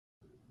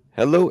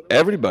Hello,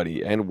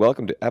 everybody, and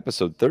welcome to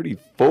episode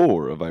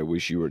 34 of I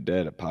Wish You Were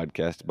Dead, a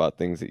podcast about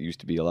things that used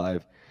to be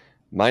alive.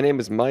 My name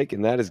is Mike,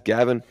 and that is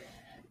Gavin.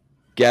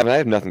 Gavin, I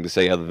have nothing to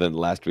say other than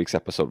last week's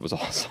episode was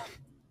awesome.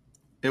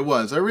 It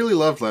was. I really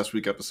loved last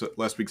week's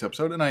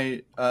episode, and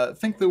I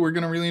think that we're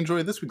going to really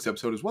enjoy this week's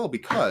episode as well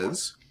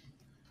because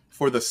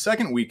for the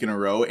second week in a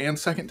row and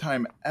second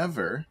time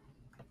ever,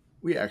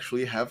 we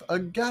actually have a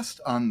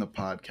guest on the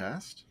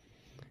podcast.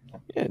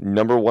 Yeah,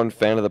 number one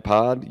fan of the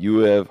pod. You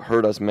have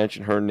heard us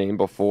mention her name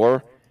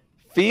before.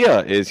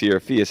 Fia is here.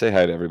 Fia, say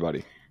hi to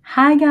everybody.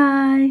 Hi,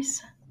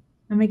 guys.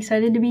 I'm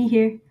excited to be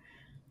here.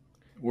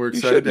 We're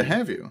excited to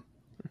have you.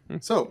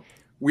 So,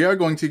 we are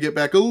going to get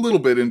back a little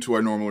bit into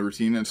our normal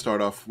routine and start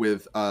off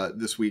with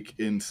This Week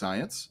in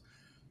Science.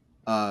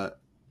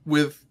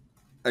 With,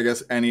 I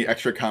guess, any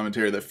extra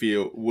commentary that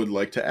Fia would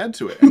like to add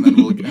to it. And then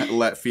we'll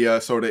let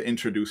Fia sort of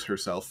introduce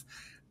herself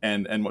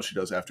and what she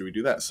does after we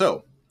do that.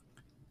 So,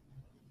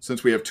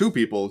 since we have two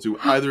people, do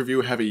either of you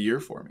have a year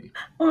for me?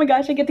 Oh my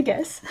gosh, I get to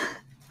guess.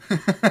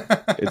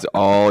 It's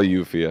all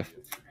you, Fia.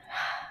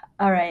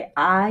 All right,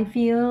 I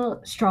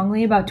feel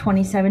strongly about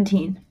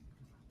 2017.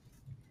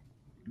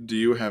 Do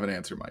you have an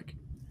answer, Mike?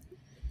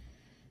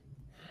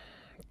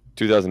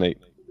 2008.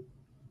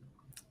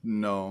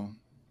 No.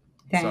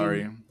 Dang.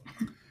 Sorry.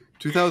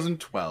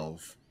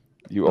 2012.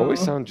 You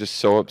always sound just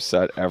so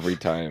upset every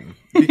time.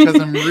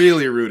 Because I'm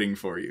really rooting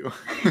for you.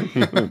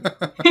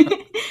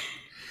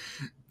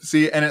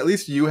 See, and at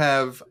least you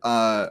have,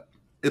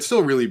 it's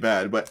still really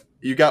bad, but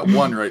you got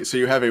one right. So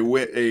you have a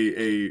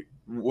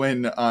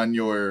win on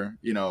your,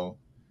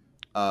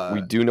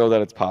 We do know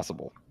that it's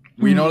possible.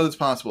 We know that it's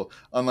possible.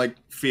 Unlike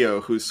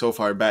Fia, who's so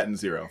far batting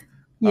 0.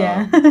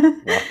 Yeah.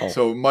 Wow.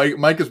 So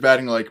Mike is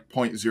batting like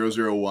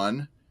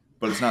 .001,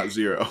 but it's not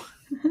 0.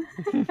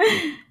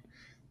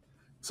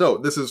 So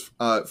this is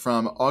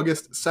from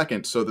August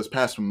 2nd, so this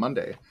past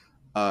Monday,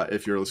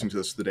 if you're listening to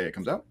this the day it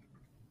comes out.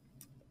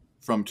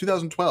 From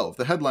 2012,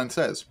 the headline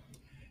says,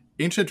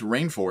 Ancient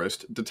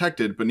Rainforest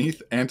Detected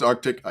Beneath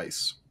Antarctic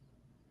Ice.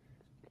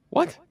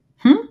 What?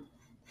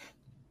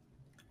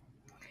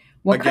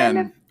 What Again,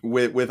 kind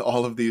of... with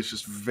all of these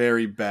just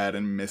very bad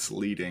and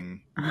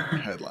misleading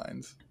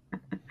headlines.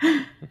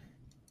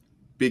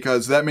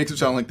 Because that makes it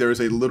sound like there is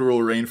a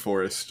literal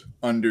rainforest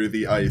under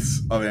the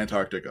ice of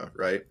Antarctica,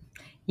 right?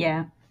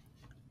 Yeah.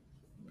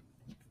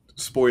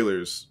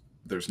 Spoilers,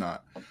 there's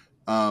not.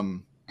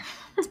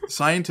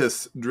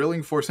 Scientists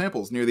drilling for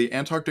samples near the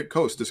Antarctic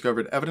coast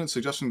discovered evidence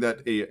suggesting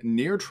that a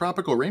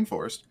near-tropical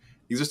rainforest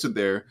existed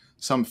there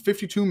some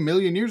 52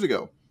 million years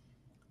ago.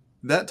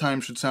 That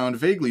time should sound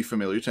vaguely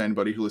familiar to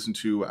anybody who listened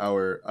to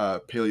our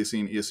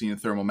Paleocene-Eocene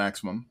thermal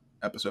maximum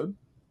episode.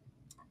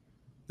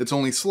 It's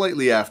only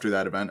slightly after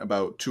that event,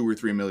 about 2 or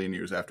 3 million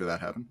years after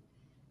that happened.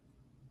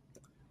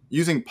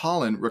 Using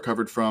pollen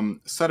recovered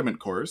from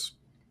sediment cores,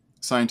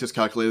 scientists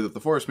calculated that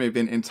the forest may have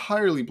been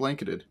entirely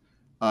blanketed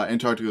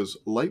Antarctica's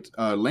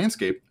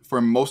landscape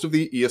for most of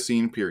the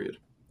Eocene period.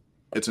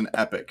 It's an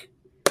epic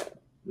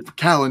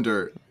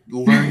calendar.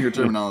 Learn your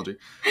terminology.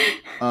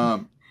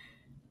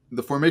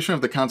 The formation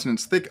of the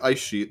continent's thick ice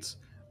sheets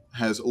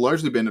has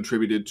largely been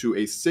attributed to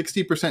a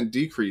 60%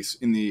 decrease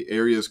in the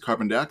area's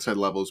carbon dioxide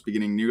levels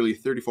beginning nearly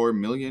 34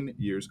 million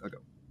years ago.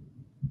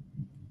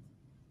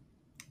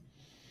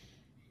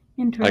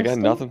 Interesting. I got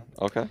nothing.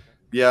 Okay.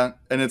 Yeah,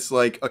 and it's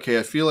like, okay,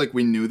 I feel like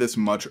we knew this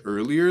much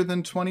earlier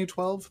than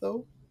 2012,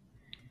 though.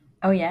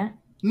 Oh, yeah?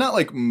 Not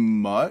like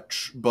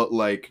much, but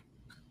like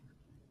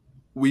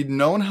we'd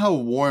known how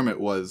warm it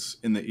was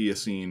in the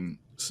Eocene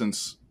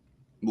since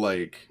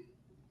like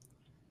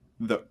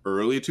the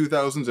early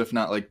 2000s, if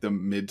not like the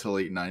mid to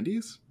late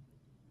 90s.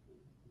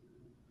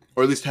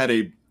 Or at least had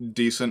a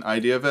decent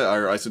idea of it.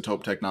 Our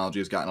isotope technology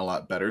has gotten a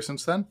lot better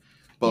since then.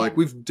 But like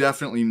we've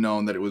definitely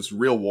known that it was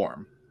real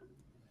warm.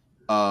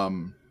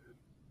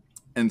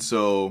 And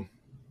so,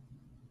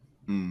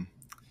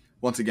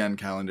 once again,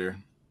 calendar,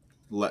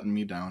 letting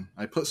me down.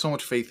 I put so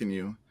much faith in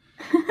you.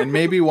 And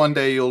maybe one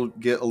day you'll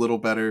get a little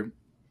better,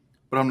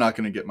 but I'm not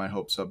going to get my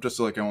hopes up. Just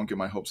so like I won't get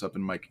my hopes up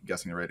and Mike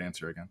guessing the right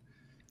answer again.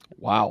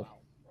 Wow.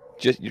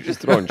 You're just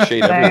throwing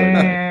shade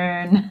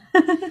everywhere.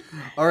 Burn.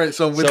 All right,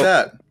 so with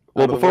that.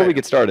 Well, before we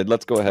get started,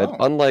 let's go ahead.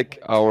 Oh.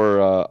 Unlike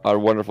our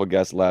wonderful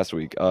guest last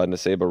week,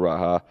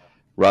 Naseba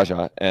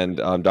Raja and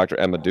Dr.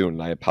 Emma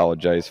Doon, I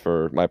apologize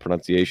for my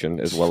pronunciation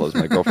as well as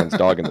my girlfriend's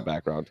dog in the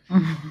background.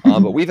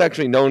 But we've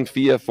actually known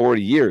Fia for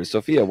years. So,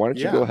 Fia, why don't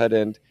you go ahead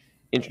and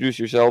introduce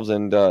yourselves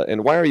and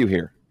why are you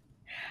here?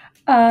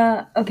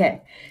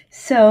 Okay.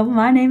 So,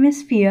 my name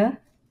is Fia.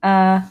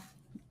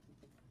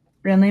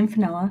 Real name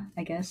Fenella,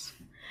 I guess.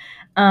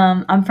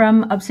 I'm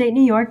from upstate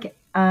New York.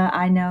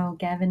 I know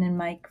Gavin and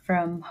Mike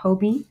from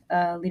Hobie,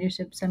 a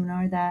leadership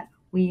seminar that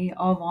we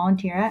all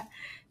volunteer at.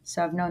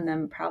 So I've known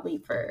them probably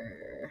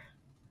for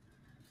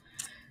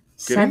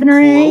 7 or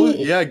 8.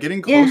 Yeah,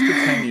 getting close to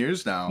 10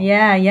 years now.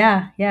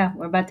 Yeah.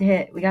 We're about to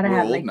hit. We gotta We're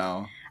have old like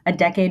now. a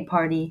decade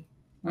party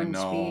once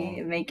know.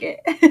 we make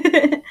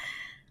it.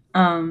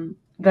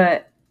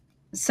 But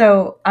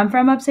so I'm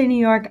from upstate New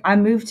York. I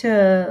moved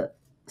to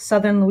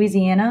southern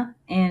Louisiana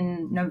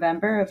in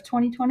November of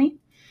 2020.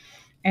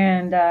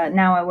 And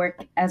now I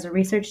work as a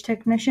research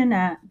technician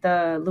at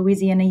the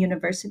Louisiana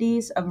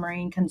Universities of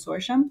Marine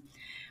Consortium,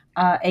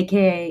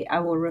 aka I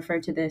will refer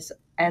to this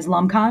as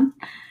LUMCON.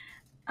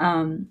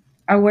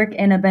 I work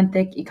in a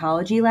benthic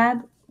ecology lab,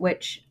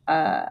 which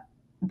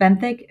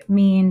benthic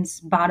means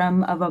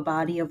bottom of a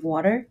body of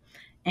water,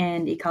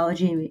 and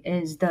ecology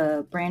is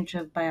the branch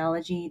of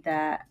biology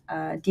that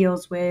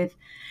deals with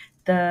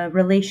the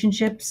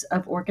relationships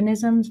of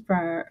organisms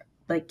for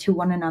like to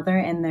one another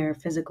in their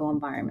physical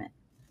environment.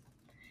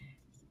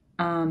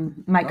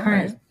 My All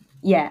current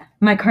right.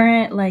 my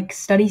current like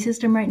study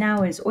system right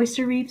now is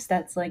oyster reefs.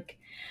 That's like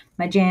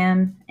my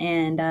jam,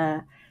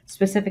 and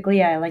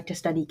specifically I like to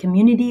study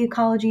community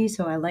ecology,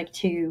 so I like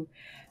to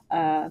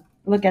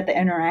look at the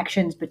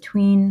interactions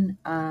between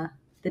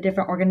the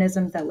different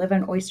organisms that live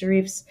on oyster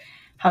reefs,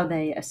 how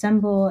they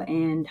assemble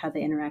and how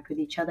they interact with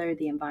each other,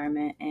 the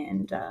environment,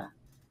 and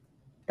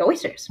the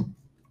oysters.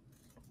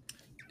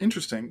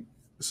 Interesting.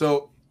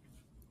 So,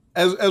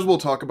 as we'll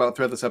talk about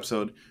throughout this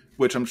episode,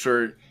 which I'm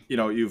sure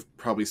you've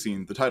probably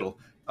seen the title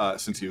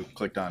since you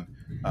clicked on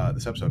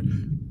this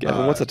episode.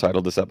 Gavin, what's the title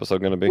of this episode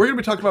going to be? We're going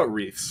to be talking about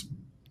reefs.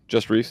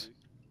 Just reefs?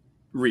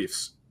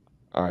 Reefs.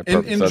 All right,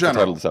 perfect. In So that's the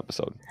general. title of this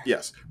episode.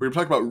 Yes, we're going to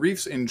talk about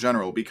reefs in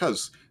general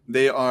because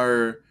they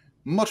are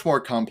much more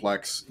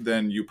complex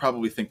than you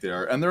probably think they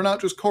are, and they're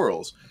not just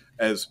corals,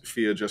 as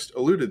Fia just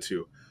alluded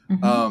to.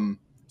 Mhm.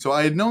 So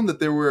I had known that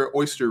there were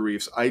oyster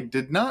reefs. I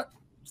did not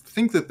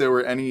think that there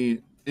were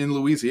any in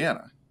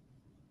Louisiana.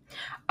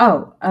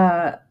 Oh,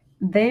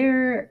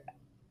 they're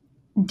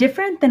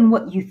different than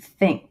what you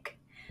think.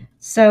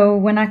 So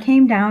when I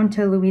came down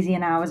to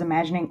Louisiana, I was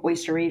imagining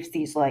oyster reefs,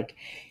 these like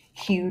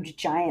huge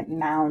giant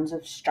mounds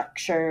of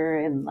structure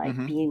and like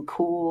Mhm. being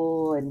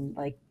cool and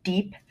like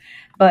deep,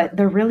 but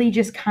they're really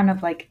just kind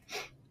of like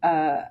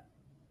uh,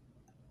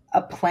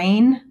 a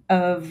plain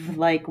of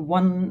like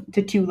 1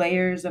 to 2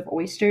 layers of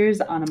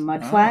oysters on a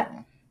mud flat,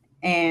 Oh,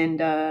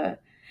 and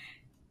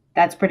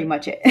that's pretty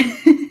much it.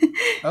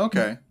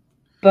 okay.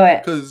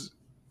 But Because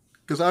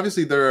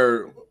obviously there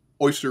are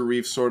oyster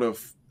reefs sort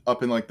of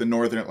up in like the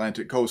northern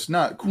Atlantic coast,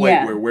 not quite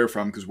yeah, where we're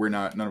from because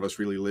none of us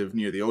really live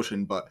near the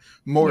ocean, but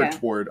more yeah,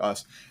 toward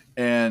us.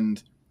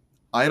 And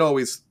I'd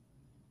always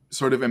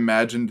sort of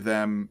imagined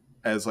them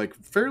as like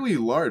fairly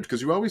large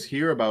because you always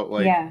hear about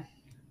yeah.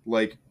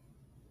 like,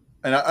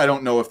 and I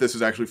don't know if this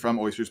is actually from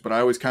oysters, but I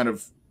always kind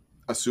of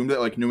assumed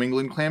that like New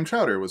England clam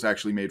chowder was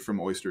actually made from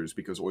oysters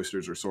because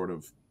oysters are sort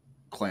of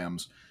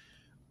clams.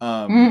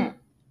 Um, Mm.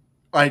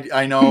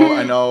 I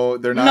know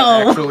they're not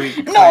No, actually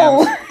clams.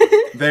 no.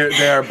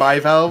 They are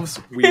bivalves.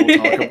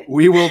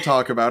 We will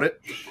talk about it.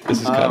 This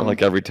is kind of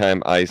like every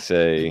time I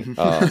say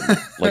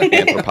like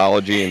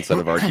anthropology instead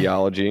of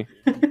archaeology.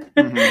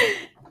 Mhm.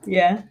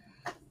 Yeah.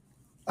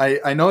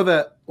 I know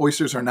that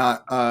oysters are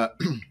not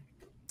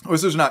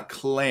oysters are not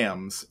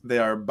clams. They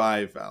are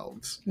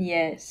bivalves.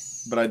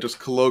 Yes. But I just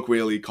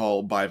colloquially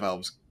call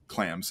bivalves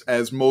clams,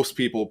 as most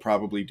people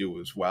probably do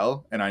as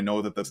well. And I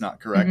know that that's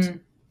not correct. Mhm.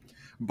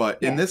 But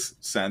Yeah. in this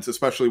sense,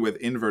 especially with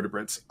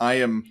invertebrates, I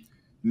am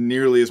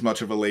nearly as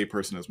much of a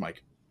layperson as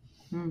Mike.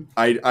 Mm.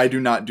 I do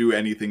not do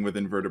anything with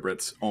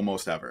invertebrates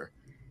almost ever.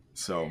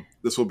 So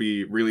this will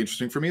be really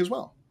interesting for me as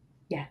well.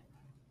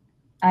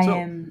 I So-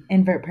 am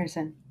invert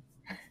person.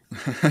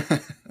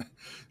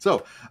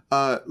 So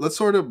let's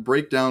sort of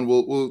break down.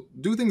 We'll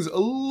do things a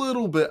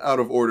little bit out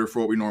of order for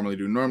what we normally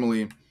do.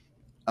 Normally,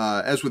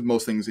 as with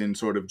most things in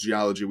sort of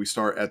geology, we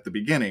start at the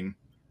beginning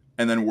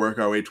and then work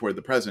our way toward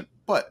the present.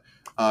 But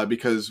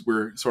because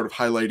we're sort of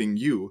highlighting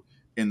you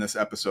in this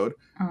episode,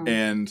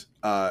 and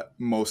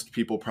most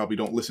people probably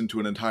don't listen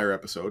to an entire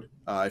episode,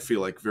 I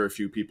feel like very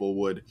few people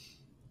would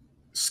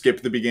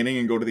skip the beginning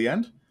and go to the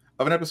end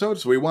of an episode.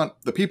 So we want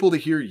the people to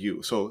hear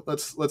you. So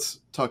let's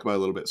talk about it a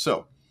little bit.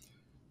 So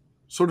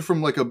sort of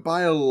from like a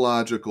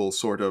biological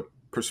sort of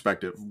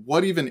perspective,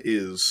 what even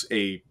is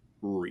a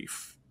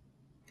reef?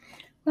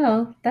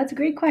 Well, that's a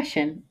great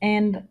question.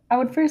 And I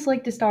would first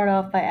like to start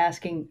off by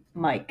asking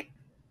Mike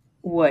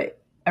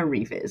what a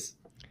reef is.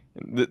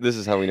 This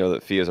is how we know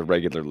that Fia is a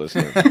regular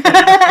listener.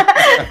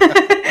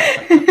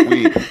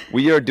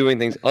 We are doing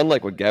things,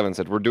 unlike what Gavin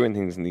said, we're doing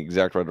things in the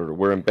exact right order.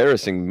 We're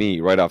embarrassing me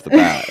right off the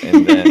bat,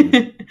 and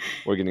then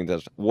we're getting to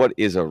what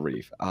is a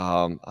reef.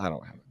 I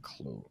don't have a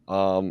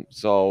clue.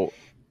 So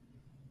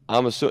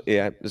I'm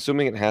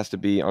assuming it has to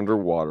be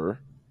underwater.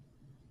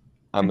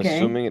 I'm Okay.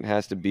 assuming it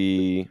has to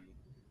be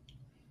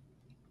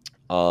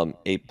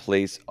a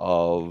place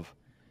of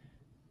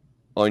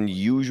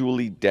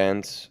unusually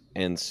dense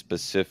and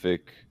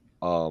specific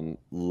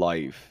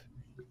life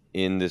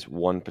in this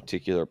one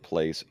particular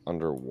place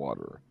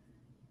underwater.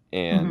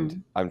 And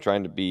Mhm. I'm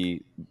trying to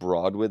be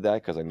broad with that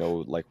because I know,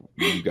 like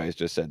you guys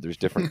just said, there's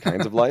different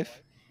kinds of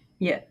life.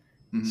 Yeah.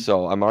 Mhm.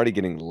 So I'm already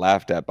getting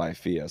laughed at by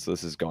Fia, so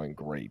this is going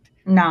great.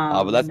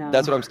 No, But no.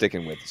 that's what I'm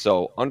sticking with.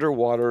 So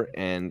underwater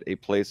and a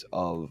place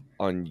of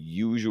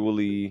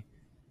unusually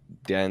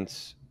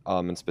dense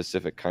and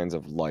specific kinds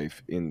of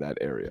life in that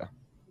area.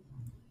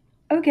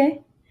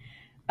 Okay.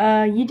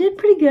 You did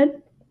pretty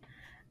good.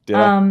 Did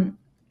I?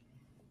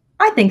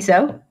 I think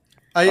so.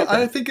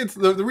 I think it's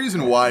the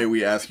reason why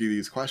we ask you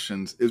these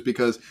questions is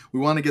because we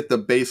want to get the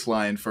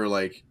baseline for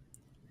like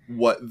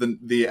what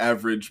the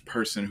average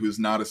person who's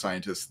not a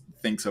scientist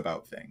thinks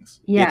about things.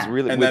 Yeah. It's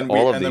really And with then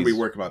all of then these. we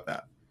work about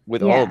that.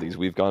 With Yeah. all of these,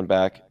 we've gone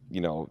back,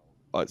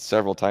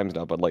 several times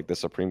now. But like the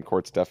Supreme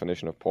Court's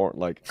definition of porn,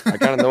 like I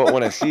kind of know it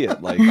when I see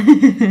it. Like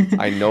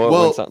I know it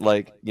Well, when something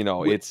like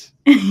it's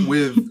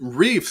With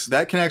reefs,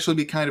 that can actually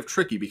be kind of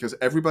tricky because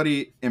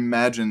everybody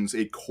imagines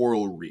a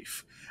coral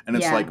reef. And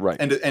it's Yeah. like, Right.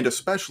 and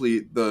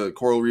especially the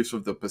coral reefs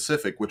of the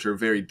Pacific, which are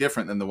very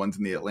different than the ones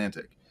in the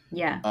Atlantic.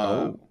 Yeah.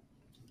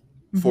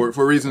 For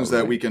reasons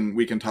that Alright.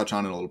 we can touch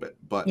on in a little bit.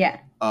 But Yeah.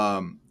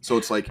 so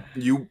it's like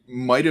you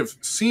might have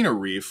seen a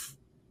reef.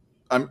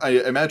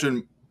 I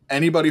imagine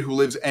anybody who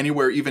lives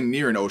anywhere, even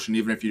near an ocean,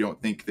 even if you don't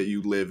think that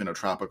you live in a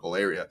tropical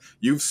area,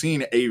 you've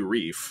seen a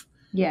reef.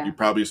 Yeah. You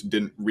probably just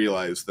didn't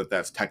realize that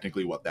that's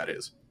technically what that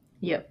is.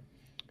 Yep.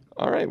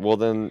 all right. Well,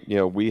 then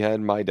we had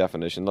my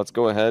definition. Let's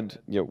go ahead.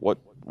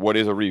 What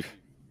is a reef?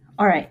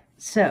 All right.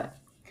 So,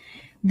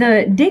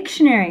 the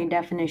dictionary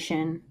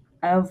definition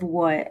of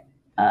what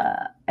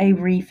a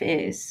reef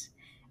is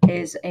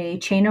a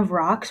chain of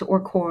rocks or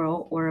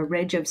coral or a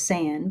ridge of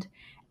sand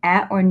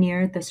at or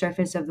near the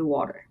surface of the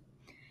water.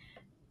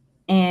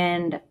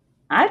 And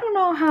I don't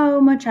know how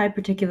much I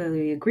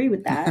particularly agree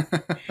with that,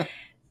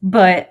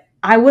 but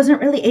I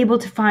wasn't really able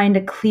to find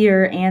a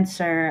clear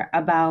answer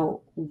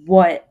about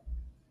what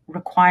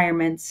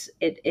requirements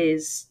it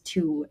is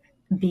to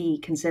be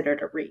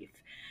considered a reef.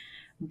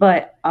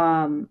 But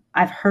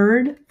I've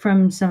heard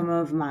from some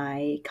of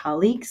my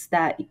colleagues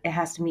that it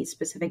has to meet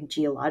specific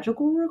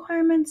geological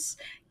requirements.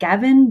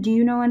 Gavin, do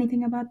you know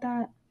anything about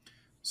that?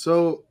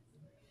 So,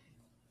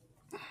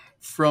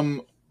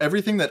 from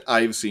everything that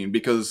I've seen,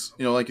 because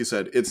like you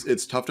said,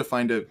 it's tough to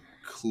find a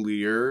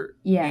clear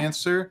Yeah.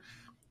 answer.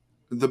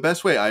 The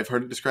best way I've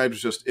heard it described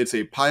is just it's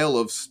a pile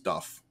of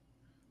stuff,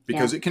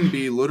 because Yeah. it can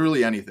be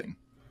literally anything.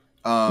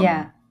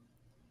 Yeah.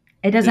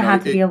 It doesn't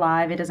have to it- be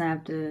alive. It doesn't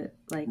have to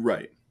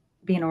Right.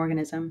 be an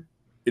organism.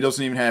 It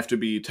doesn't even have to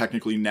be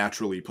technically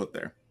naturally put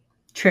there.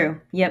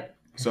 True. Yep.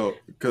 So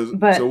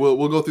But- so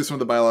we'll go through some of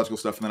the biological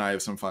stuff, and then I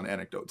have some fun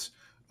anecdotes.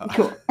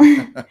 Cool.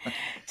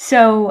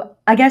 So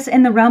I guess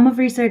in the realm of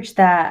research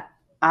that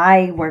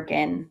I work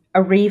in,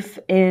 a reef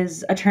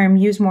is a term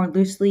used more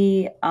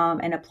loosely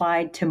and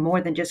applied to more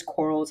than just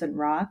corals and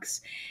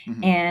rocks.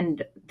 Mhm.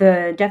 And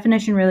the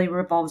definition really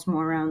revolves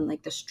more around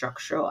like the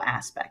structural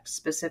aspect,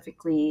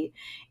 specifically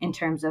in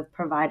terms of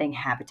providing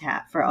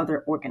habitat for other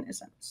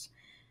organisms.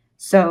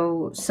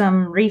 So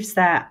some reefs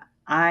that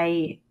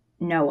I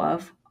know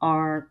of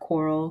are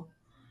coral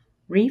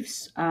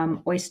reefs,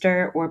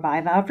 oyster or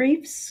bivalve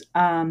reefs.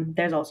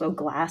 There's also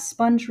glass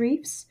sponge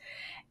reefs,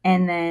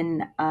 and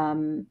then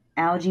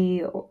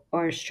algae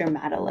or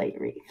stromatolite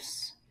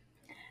reefs.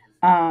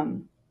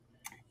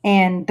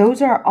 And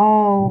those are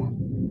all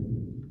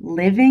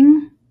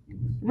living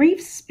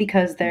reefs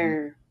because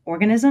they're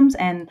organisms.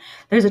 And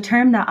there's a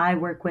term that I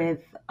work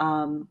with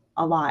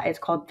a lot. It's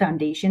called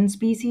foundation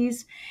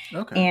species.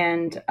 Okay.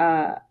 And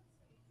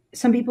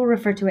some people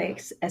refer to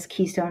it as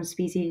keystone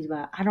species,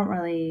 but I don't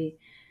really.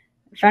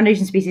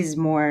 Foundation species is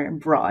more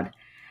broad.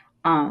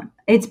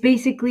 It's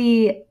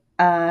basically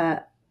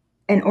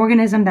an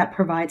organism that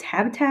provides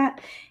habitat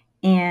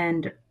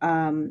and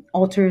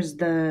alters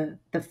the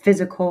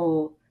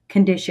physical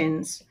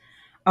conditions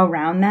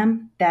around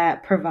them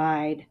that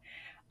provide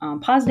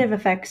positive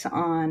effects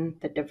on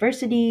the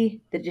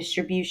diversity, the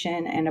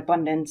distribution, and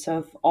abundance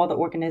of all the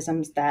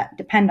organisms that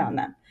depend on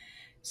them.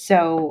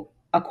 So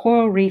a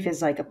coral reef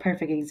is like a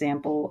perfect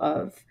example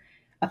of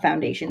a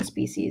foundation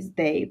species.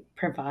 They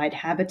provide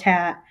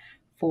habitat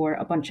for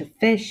a bunch of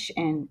fish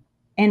and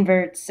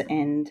inverts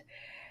and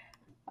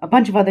a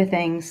bunch of other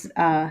things,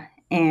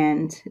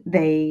 and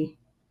they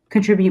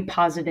contribute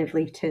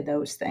positively to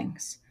those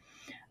things.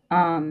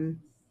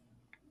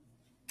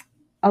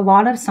 A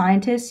lot of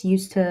scientists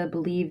used to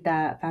believe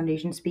that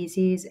foundation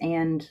species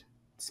and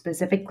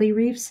specifically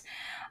reefs,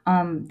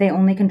 they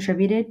only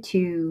contributed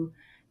to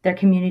their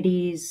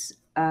communities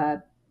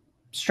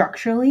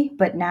structurally,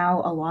 but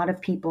now a lot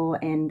of people,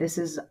 and this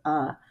is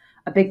a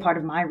big part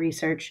of my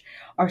research,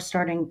 are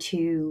starting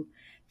to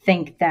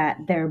think that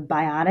their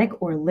biotic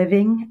or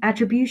living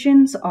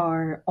attributions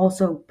are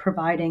also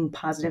providing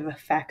positive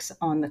effects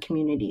on the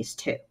communities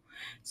too.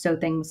 So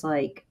things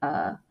like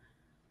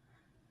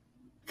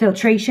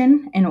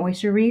filtration in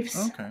oyster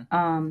reefs Okay.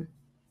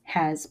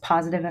 has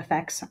positive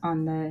effects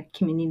on the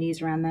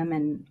communities around them,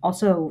 and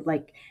also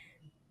like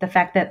the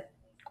fact that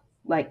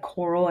like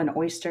coral and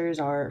oysters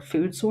are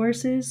food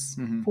sources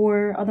Mhm.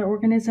 for other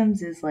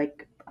organisms is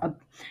like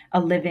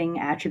a living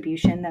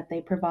attribution that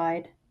they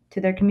provide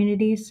to their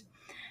communities.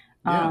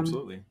 Yeah,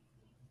 absolutely.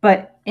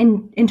 But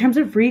in terms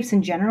of reefs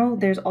in general,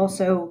 there's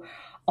also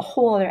a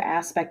whole other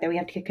aspect that we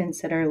have to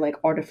consider, like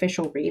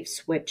artificial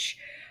reefs, which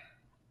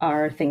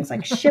are things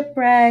like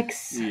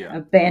shipwrecks, Yeah.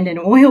 abandoned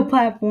oil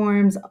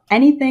platforms,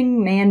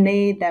 anything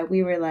man-made that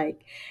we were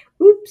like,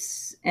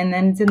 oops, and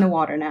then it's in the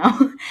water now.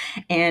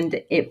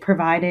 And it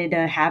provided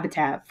a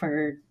habitat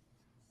for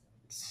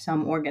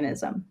some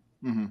organism.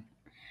 Mm-hmm.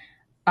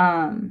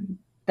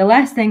 The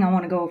last thing I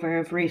want to go over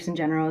of reefs in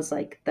general is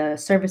like the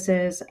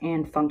services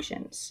and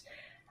functions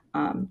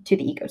to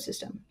the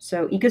ecosystem.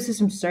 So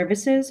ecosystem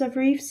services of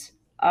reefs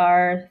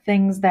are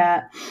things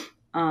that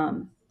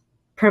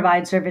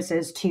provide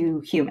services to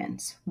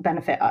humans,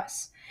 benefit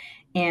us.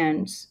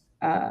 And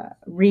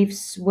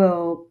reefs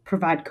will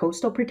provide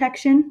coastal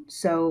protection.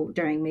 So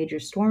during major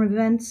storm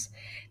events,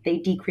 they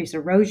decrease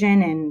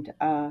erosion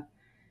and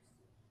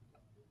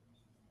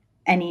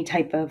any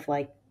type of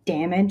like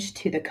damage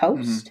to the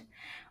coast,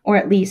 or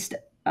at least,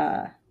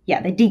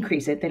 they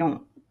decrease it. They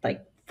don't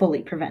like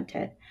fully prevent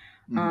it.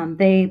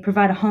 They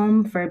provide a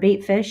home for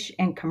bait fish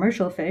and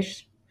commercial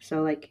fish.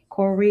 So like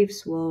coral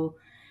reefs will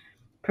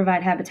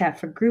provide habitat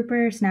for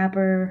grouper,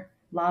 snapper,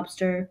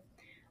 lobster.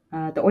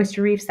 The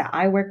oyster reefs that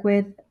I work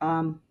with,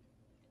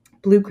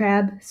 blue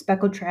crab,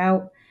 speckled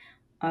trout,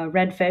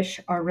 redfish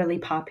are really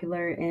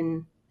popular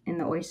in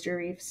the oyster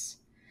reefs.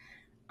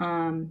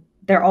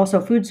 They're also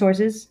food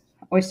sources.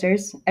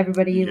 Oysters.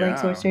 Everybody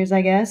likes oysters,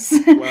 I guess.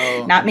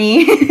 Well, not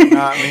me.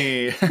 Not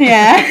me.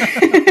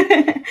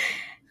 Yeah.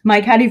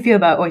 Mike, how do you feel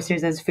about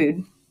oysters as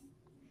food?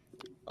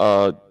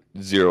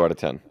 0 out of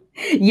 10.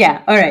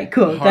 Yeah. All right.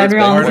 Cool. Hard Glad we're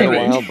all on the same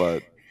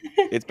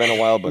It's page. been a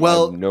while, but I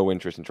have no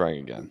interest in trying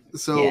again.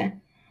 So Yeah.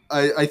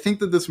 I think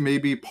that this may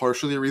be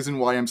partially a reason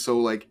why I'm so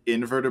like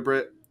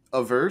invertebrate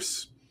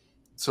averse.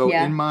 So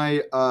in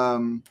my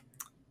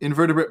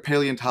invertebrate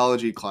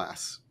paleontology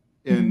class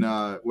in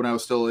when I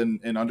was still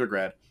in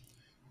undergrad,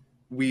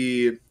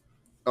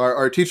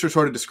 our teacher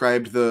sort of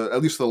described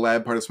at least the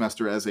lab part of the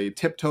semester as a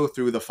tiptoe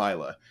through the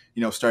phyla,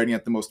 starting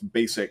at the most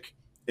basic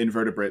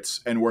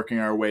invertebrates and working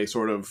our way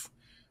sort of,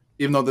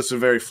 even though this is a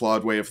very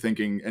flawed way of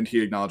thinking, and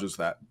he acknowledges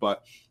that,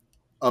 but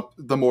up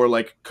the more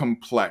like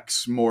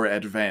complex, more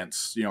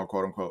advanced,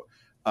 quote unquote,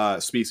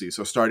 species.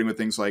 So starting with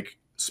things like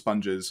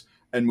sponges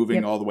and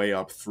moving all the way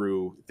up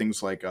through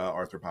things like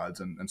arthropods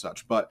and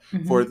such. But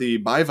for the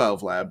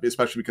bivalve lab,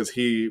 especially because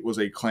he was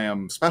a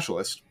clam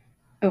specialist.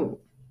 Oh.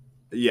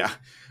 Yeah.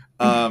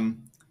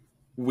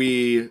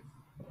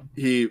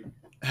 He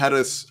had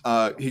us,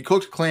 he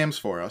cooked clams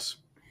for us.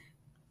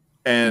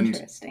 And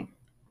interesting.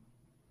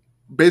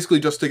 Basically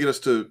just to get us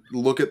to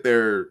look at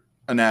their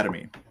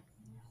anatomy.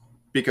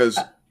 Because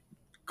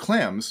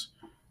clams,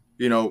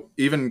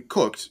 even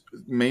cooked,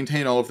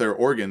 maintain all of their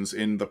organs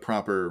in the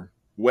proper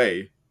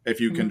way if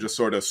you can just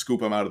sort of scoop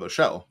them out of the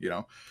shell,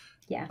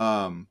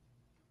 Yeah.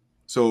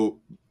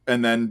 So,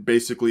 and then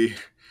basically,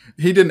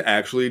 he didn't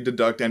actually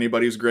deduct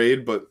anybody's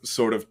grade, but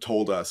sort of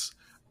told us.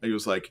 He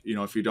was like,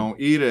 if you don't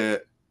eat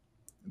it,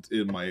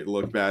 it might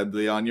look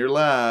badly on your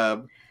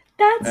lab.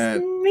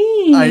 That's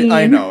mean.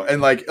 I know.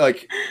 And like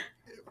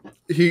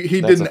he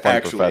That's didn't a fun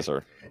actually.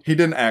 professor. He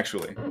didn't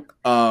actually.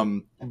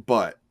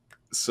 But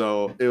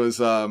so it was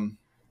and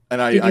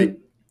I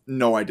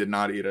no, I did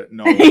not eat it.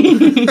 No.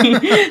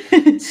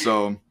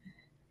 So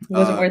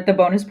wasn't worth the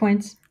bonus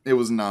points. It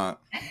was not.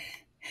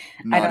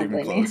 I don't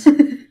even blame close.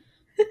 You.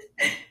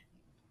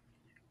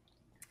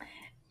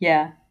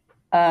 Yeah.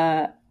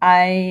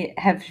 I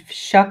have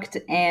shucked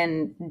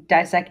and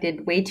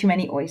dissected way too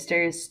many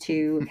oysters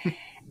to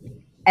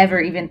ever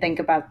even think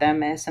about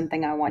them as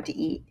something I want to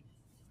eat.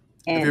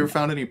 And have you ever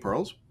found any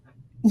pearls?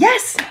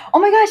 Yes. Oh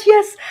my gosh,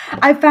 yes.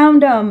 I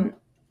found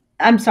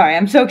I'm sorry,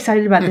 I'm so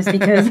excited about this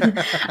because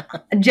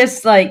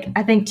just like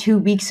I think 2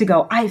 weeks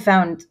ago I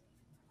found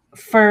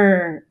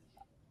for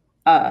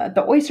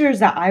the oysters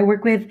that I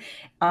work with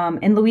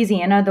in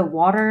Louisiana, the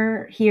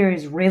water here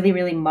is really,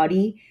 really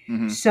muddy.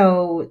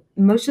 So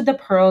most of the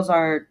pearls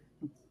are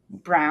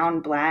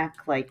brown, black,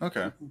 like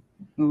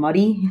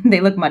muddy. They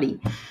look muddy.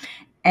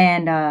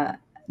 And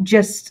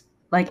just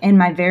like in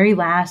my very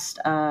last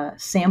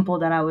sample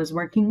that I was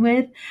working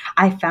with,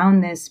 I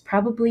found this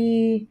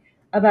probably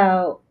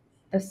about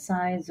the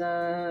size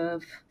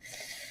of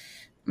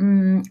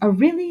a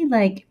really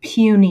like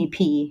puny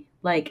pea.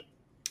 Like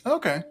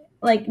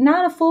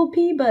not a full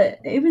pea, but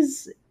it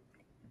was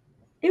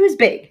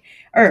big.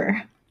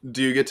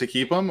 Do you get to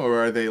keep them,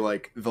 or are they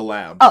like the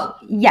labs? Oh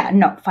yeah,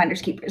 no,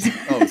 finders keepers.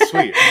 Oh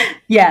sweet.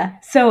 Yeah,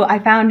 so I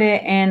found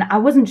it, and I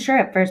wasn't sure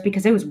at first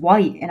because it was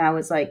white, and I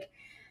was like,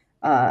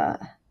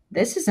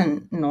 this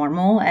isn't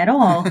normal at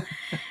all.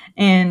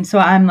 And so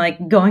I'm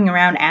like going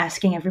around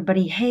asking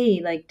everybody,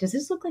 hey, like, does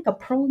this look like a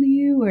pearl to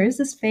you, or is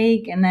this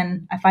fake? And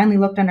then I finally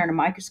looked under a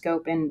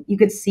microscope, and you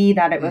could see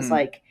that it was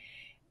like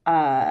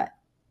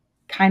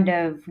kind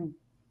of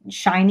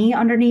shiny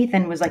underneath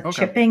and was like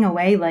chipping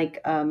away,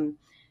 like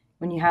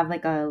when you have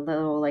like a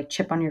little like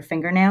chip on your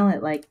fingernail,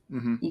 it like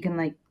you can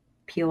like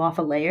peel off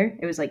a layer.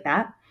 It was like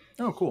that.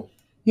 Oh, cool.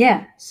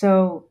 Yeah.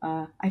 So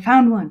I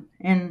found one,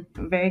 and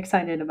I'm very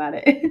excited about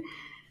it.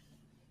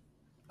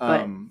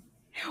 But,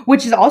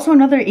 which is also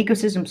another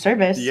ecosystem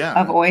service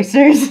of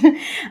oysters.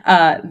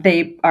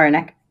 They are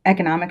an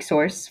economic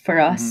source for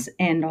us,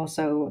 and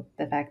also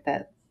the fact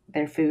that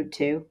they're food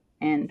too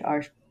and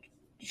are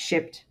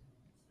shipped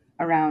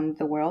around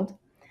the world.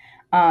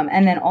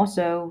 And then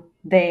also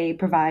they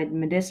provide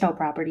medicinal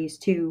properties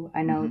too.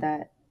 I know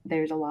that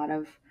there's a lot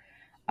of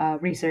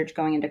research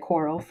going into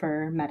coral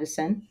for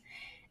medicine.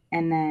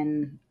 And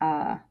then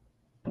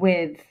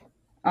with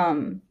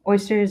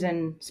oysters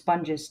and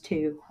sponges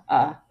too,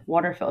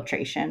 water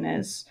filtration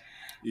is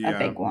a Yeah.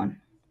 big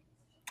one.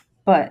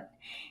 But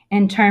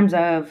in terms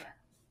of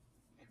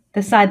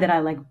the side that I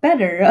like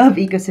better of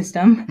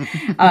ecosystem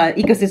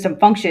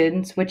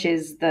functions, which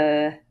is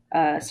the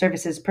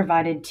services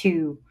provided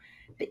to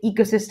the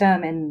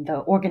ecosystem and the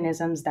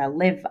organisms that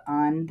live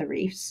on the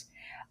reefs.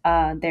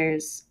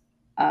 There's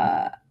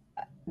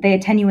they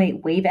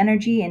attenuate wave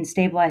energy and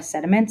stabilize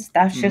sediments.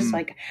 That's just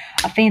like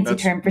a fancy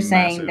That's term for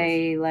saying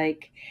massive.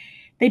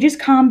 they just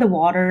calm the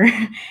water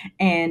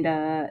and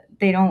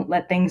they don't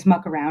let things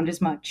muck around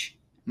as much.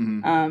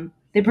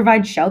 They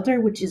provide shelter,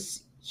 which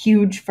is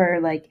huge for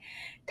like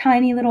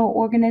tiny little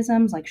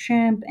organisms like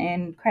shrimp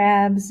and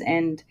crabs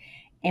and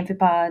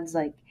amphipods,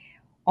 like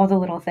all the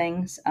little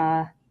things.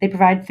 They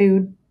provide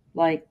food,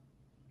 like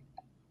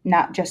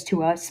not just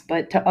to us,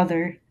 but to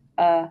other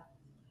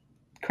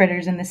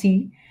critters in the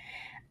sea.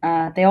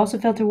 They also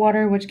filter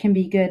water, which can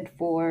be good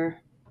for,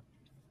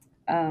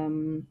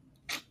 um,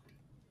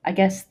 I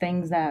guess,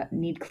 things that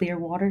need clear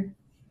water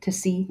to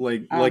see.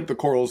 Like the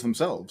corals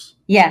themselves.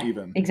 Yeah,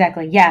 Even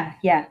exactly. Yeah,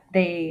 yeah.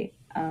 They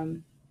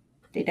for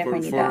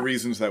definitely need that.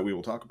 reasons that we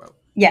will talk about.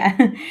 Yeah,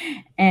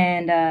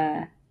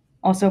 and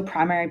also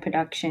primary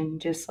production,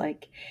 just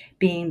like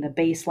being the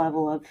base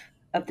level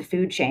of the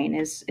food chain,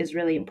 is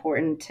really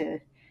important to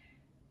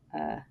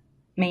uh,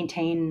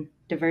 maintain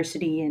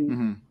diversity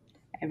and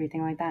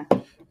everything like that.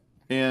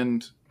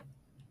 And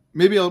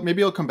maybe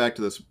I'll come back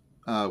to this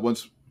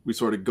once we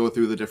sort of go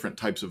through the different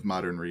types of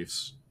modern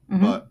reefs.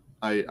 But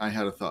I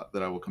had a thought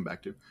that I will come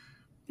back to.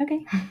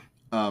 Okay.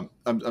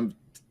 I'm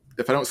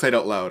if I don't say it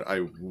out loud,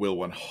 I will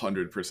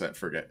 100%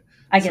 forget.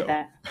 I get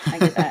that. I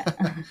get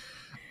that.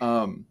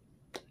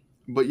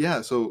 But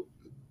yeah, so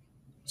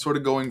sort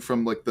of going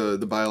from like the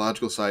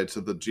biological side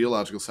to the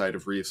geological side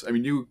of reefs. I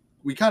mean,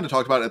 we kind of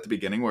talked about it at the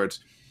beginning, where it's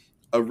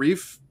a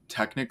reef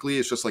technically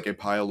is just like a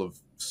pile of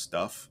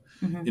stuff.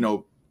 You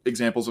know,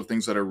 examples of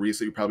things that are reefs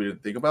that you probably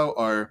didn't think about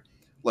are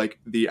like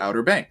the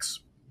Outer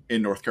Banks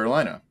in North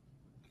Carolina.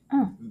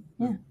 Oh,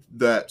 yeah.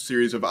 That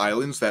series of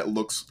islands that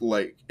looks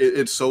like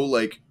it's so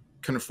like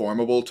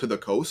conformable to the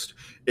coast,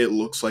 it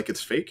looks like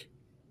it's fake.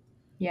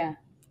 Yeah.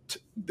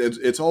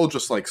 It's all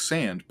just like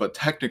sand, but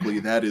technically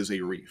that is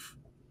a reef.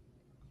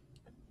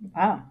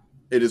 Wow.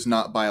 It is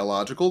not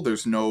biological.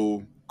 There's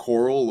no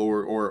coral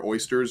or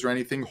oysters or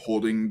anything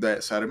holding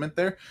that sediment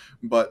there,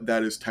 but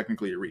that is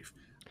technically a reef.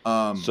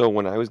 So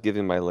when I was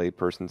giving my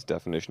layperson's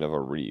definition of a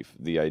reef,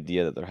 the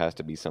idea that there has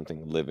to be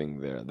something living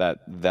there,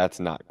 that's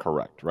not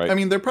correct, right? I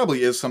mean, there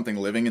probably is something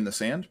living in the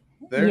sand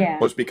there, Yeah.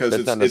 just because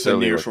That's not it's a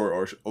necessarily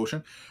nearshore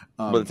ocean.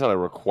 but it's not a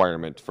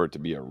requirement for it to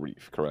be a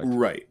reef, correct?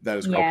 Right. That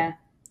is correct.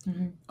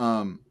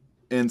 Yeah.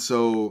 And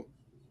so,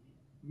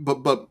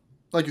 but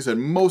like you said,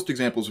 most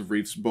examples of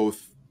reefs,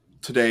 both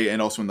today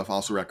and also in the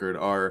fossil record,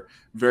 are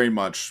very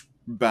much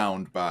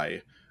bound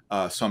by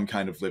some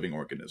kind of living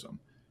organism.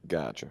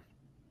 Gotcha.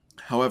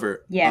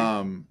 However,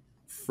 Yeah.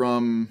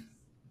 From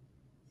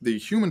the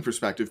human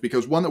perspective,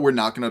 because one that we're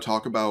not going to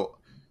talk about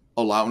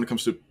a lot when it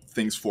comes to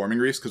things forming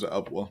reefs, because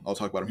I'll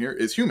talk about them here,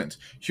 is humans.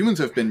 Humans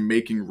have been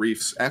making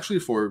reefs actually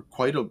for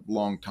quite a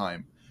long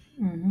time.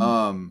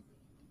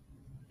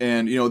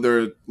 And you know,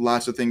 there are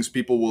lots of things.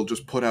 People will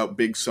just put out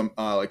big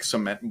like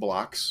cement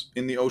blocks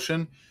in the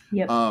ocean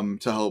Yep.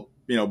 to help,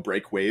 you know,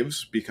 break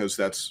waves, because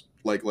that's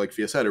like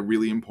Fia said, a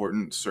really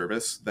important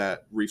service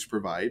that reefs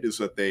provide is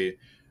that they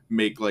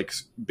make like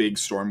big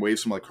storm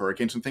waves from like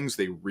hurricanes and things.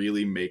 They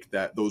really make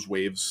those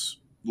waves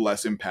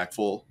less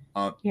impactful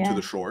to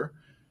the shore.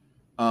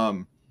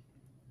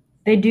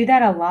 They do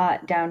that a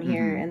lot down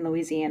here in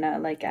Louisiana.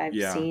 Like I've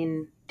Yeah.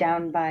 seen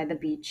down by the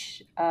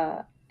beach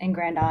in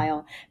Grand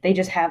Isle, they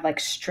just have like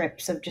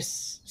strips of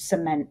just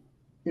cement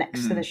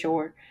next to the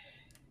shore.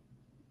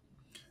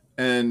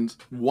 And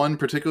one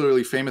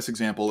particularly famous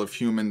example of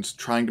humans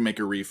trying to make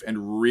a reef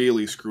and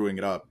really screwing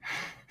it up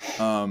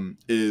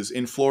is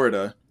in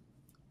Florida,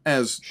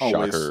 as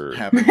always Shocker.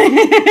 happens.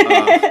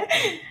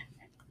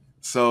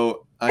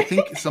 So I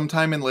think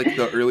sometime in like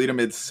the early to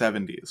mid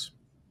 70s,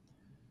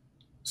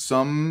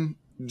 some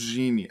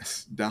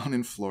genius down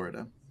in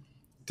Florida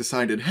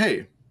decided,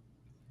 hey,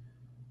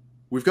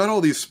 we've got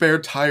all these spare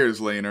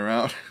tires laying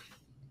around.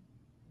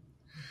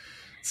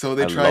 So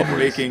they tried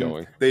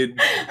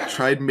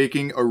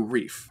making a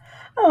reef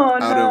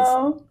out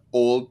of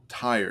old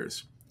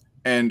tires.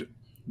 And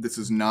this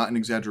is not an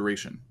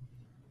exaggeration.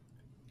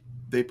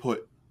 They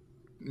put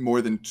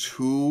more than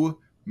 2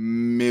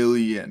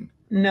 million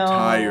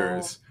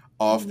tires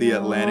off the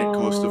Atlantic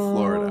coast of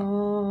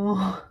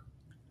Florida.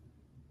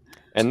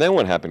 And then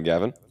what happened,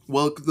 Gavin?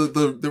 Well,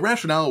 the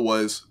rationale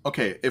was,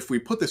 okay, if we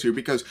put this here,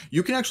 because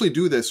you can actually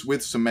do this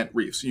with cement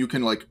reefs. You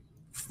can like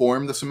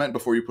form the cement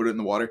before you put it in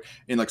the water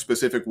in like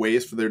specific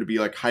ways for there to be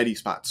like hidey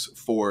spots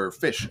for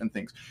fish and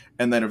things.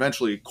 And then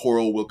eventually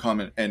coral will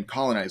come and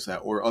colonize that,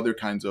 or other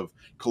kinds of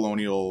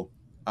colonial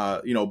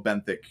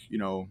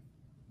benthic,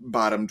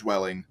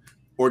 bottom-dwelling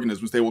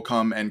organisms. They will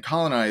come and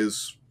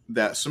colonize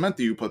that cement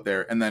that you put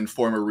there and then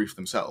form a reef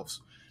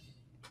themselves.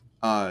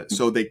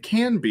 So they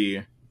can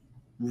be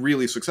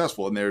really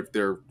successful, and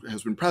there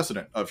has been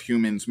precedent of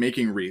humans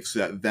making reefs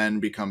that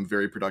then become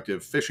very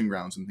productive fishing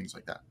grounds and things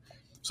like that.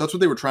 So that's what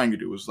they were trying to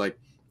do, was like,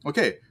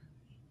 okay,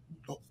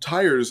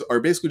 tires are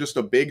basically just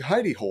a big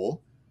hidey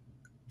hole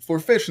for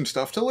fish and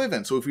stuff to live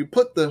in. So if we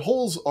put the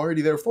holes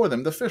already there for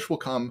them, the fish will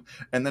come,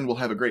 and then we'll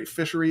have a great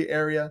fishery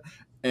area,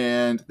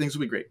 and things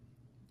will be great.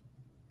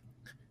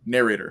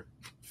 Narrator,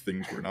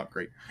 things were not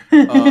great.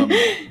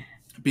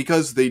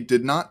 Because they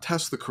did not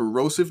test the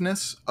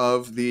corrosiveness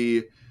of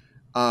the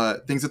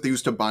things that they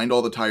used to bind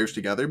all the tires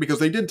together, because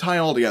they did tie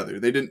all together.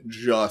 They didn't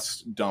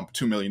just dump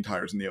 2 million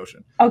tires in the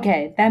ocean.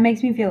 Okay, that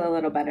makes me feel a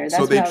little better. That's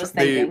what I was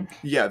thinking.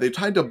 They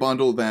tried to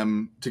bundle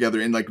them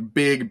together in like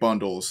big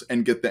bundles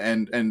and get the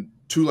end and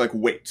two like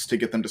weights to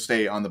get them to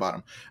stay on the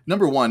bottom.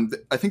 Number one,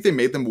 I think they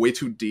made them way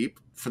too deep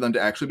for them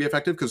to actually be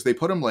effective, because they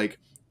put them like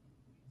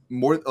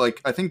more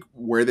like, I think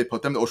where they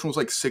put them, the ocean was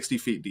like 60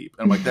 feet deep.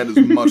 And I'm like, that is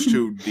much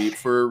too deep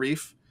for a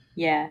reef.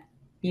 Yeah,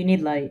 you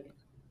need light.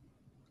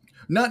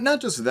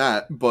 Not just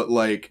that, but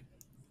like,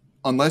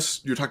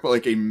 unless you're talking about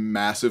like a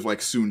massive like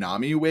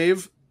tsunami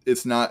wave,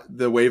 it's not,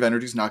 the wave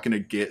energy is not going to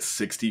get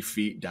 60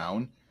 feet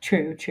down.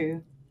 True.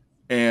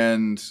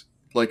 And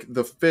like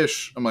the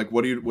fish, I'm like,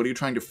 what are you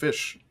trying to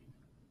fish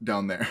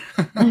down there?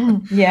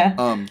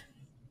 Yeah.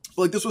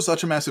 Like this was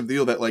such a massive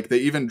deal that like they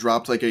even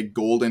dropped like a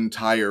golden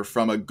tire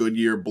from a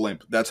Goodyear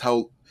blimp. That's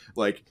how,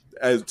 like,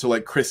 as to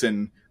like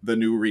christen the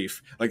new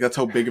reef. Like that's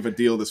how big of a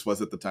deal this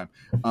was at the time.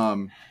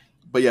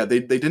 But yeah, they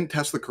didn't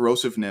test the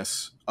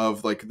corrosiveness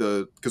of like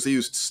because they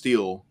used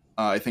steel,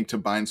 I think, to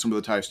bind some of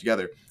the tires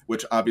together,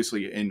 which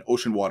obviously in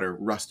ocean water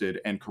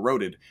rusted and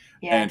corroded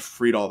and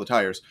freed all the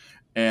tires.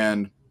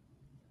 And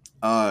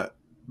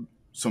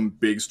some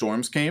big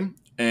storms came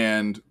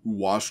and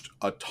washed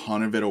a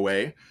ton of it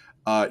away.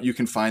 You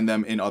can find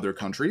them in other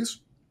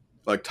countries,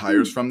 like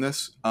tires from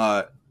this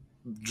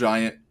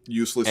giant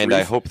useless and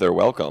reef. I hope they're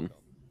welcome.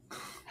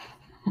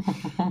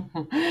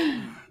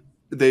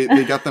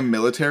 They got the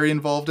military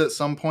involved at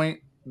some point.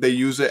 They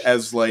use it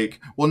as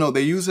like,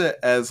 they use it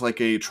as like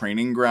a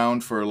training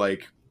ground for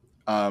like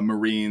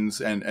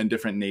Marines and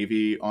different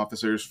Navy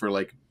officers for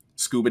like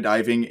scuba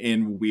diving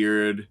in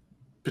weird,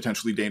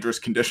 potentially dangerous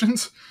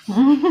conditions.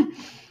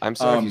 I'm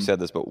sorry if you said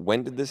this, but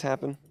when did this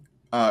happen?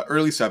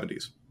 Early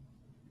 70s.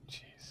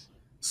 Jeez.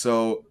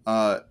 So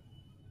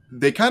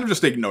they kind of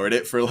just ignored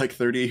it for like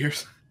 30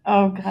 years.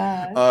 Oh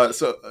god.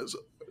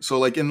 So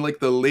like in like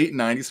the late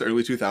 90s to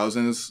early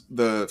 2000s,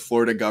 the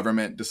Florida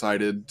government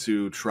decided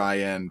to try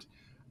and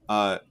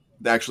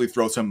actually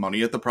throw some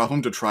money at the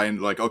problem to try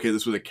and like, okay,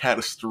 this was a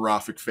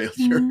catastrophic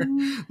failure.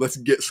 Let's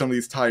get some of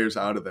these tires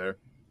out of there.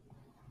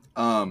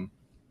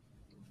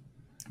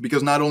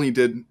 Because not only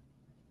did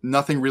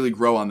nothing really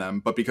grow on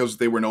them, but because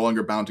they were no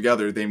longer bound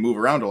together, they move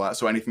around a lot.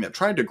 So anything that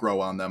tried to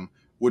grow on them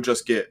would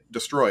just get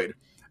destroyed.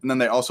 And then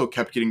they also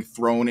kept getting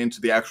thrown into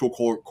the actual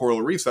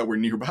coral reefs that were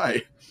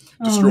nearby,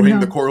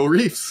 destroying the coral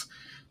reefs.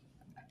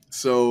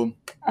 So...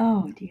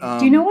 Oh, dear.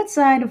 Do you know what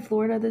side of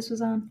Florida this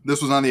was on?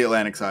 This was on the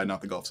Atlantic side,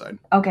 not the Gulf side.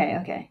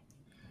 Okay.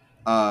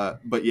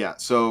 But yeah,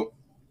 so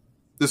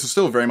this is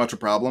still very much a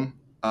problem.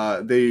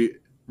 I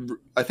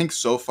think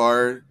so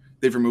far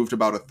they've removed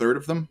about a third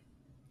of them.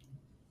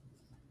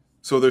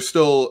 So there's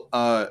still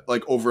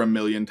like over 1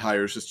 million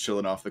tires just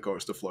chilling off the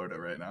coast of Florida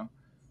right now.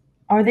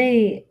 Are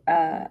they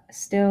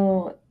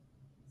still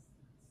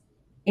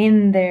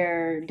in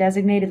their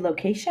designated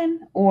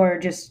location, or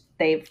just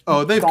they've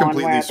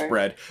completely wherever?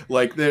 Spread.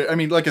 Like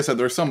like I said,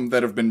 there's some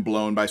that have been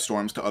blown by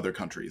storms to other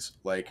countries.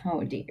 Like,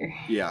 oh dear.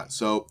 Yeah.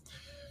 So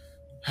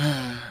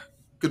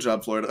good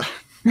job, Florida.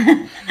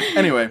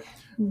 Anyway,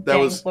 that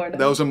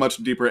was a much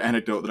deeper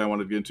anecdote that I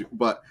wanted to get into,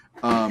 but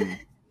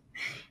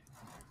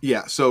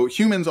yeah. So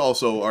humans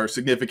also are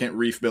significant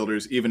reef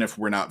builders, even if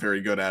we're not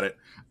very good at it.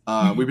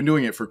 We've been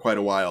doing it for quite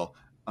a while.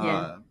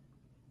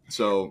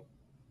 So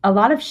a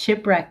lot of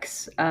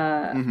shipwrecks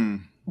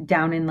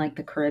down in like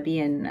the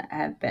Caribbean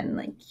have been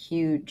like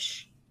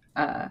huge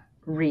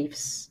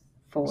reefs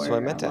for. So I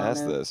meant to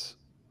ask this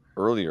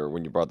earlier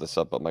when you brought this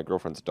up, but my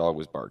girlfriend's dog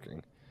was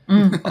barking.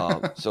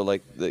 So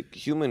like the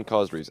human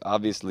caused reefs,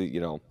 obviously,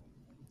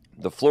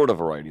 the Florida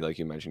variety, like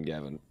you mentioned,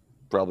 Gavin,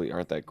 probably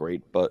aren't that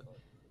great, but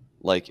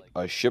like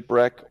a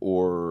shipwreck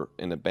or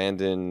an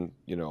abandoned,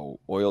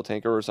 oil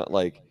tanker or something,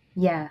 like,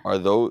 are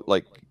those,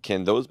 like,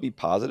 can those be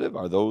positive?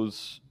 Are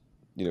those,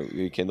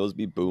 can those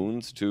be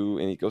boons to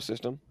an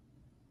ecosystem?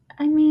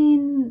 I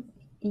mean,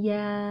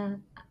 yeah,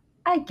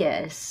 I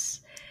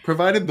guess.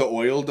 Provided the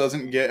oil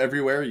doesn't get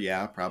everywhere,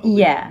 yeah, probably.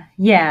 Yeah.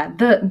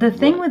 The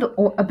thing with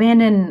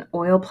abandoned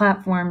oil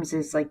platforms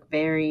is like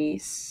very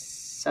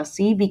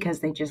sussy because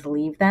they just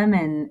leave them,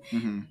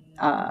 and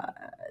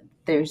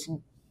there's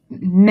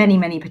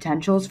many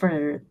potentials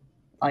for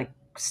like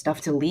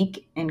stuff to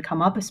leak and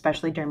come up,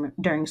 especially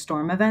during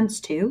storm events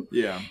too.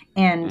 Yeah.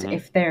 And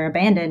if they're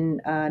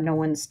abandoned, no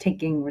one's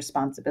taking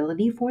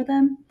responsibility for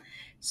them.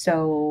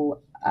 So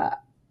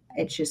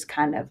it's just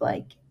kind of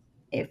like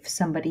if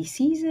somebody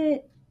sees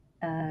it,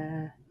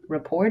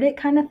 report it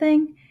kind of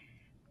thing.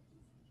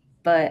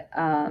 But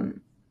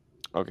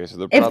Okay,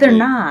 so if they're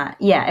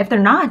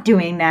not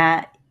doing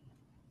that,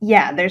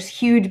 yeah, there's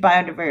huge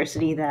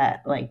biodiversity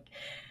that like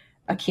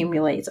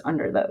accumulates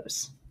under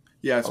those.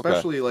 Yeah,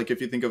 especially like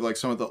if you think of like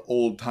some of the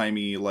old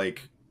timey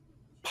like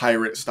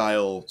pirate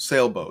style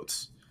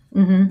sailboats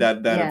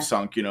that have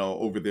sunk,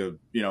 over the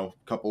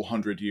couple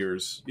hundred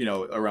years,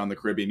 around the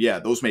Caribbean. Yeah,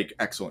 those make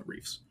excellent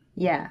reefs.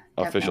 Yeah,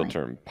 official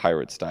term,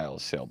 pirate style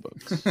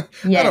sailboats.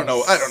 Yes. I don't know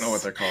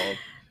what they're called.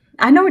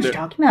 I know what you're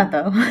talking about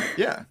though.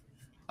 Yeah.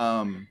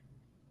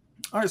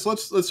 All right, so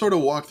let's sort of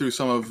walk through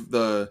some of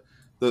the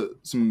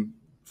some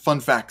fun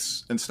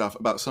facts and stuff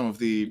about some of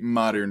the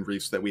modern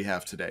reefs that we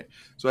have today.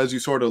 So as you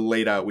sort of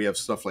laid out, we have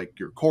stuff like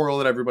your coral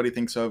that everybody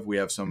thinks of. We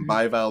have some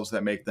bivalves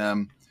that make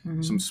them,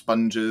 some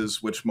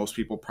sponges, which most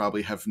people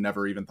probably have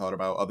never even thought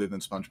about other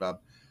than SpongeBob.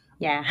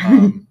 Yeah.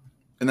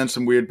 And then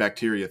some weird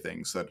bacteria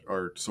things that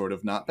are sort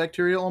of not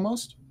bacteria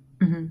almost.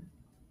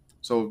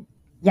 So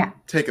yeah,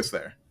 take us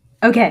there.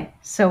 Okay,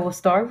 so we'll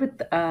start with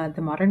the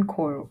modern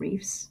coral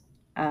reefs.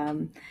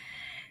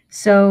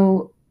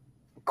 So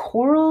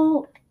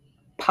coral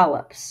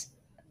polyps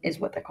is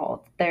what they're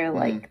called. They're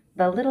like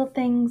the little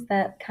things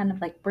that kind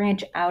of like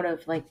branch out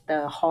of like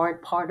the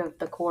hard part of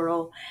the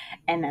coral,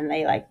 and then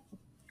they like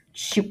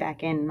shoot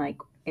back in like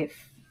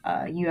if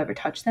you ever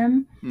touch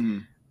them.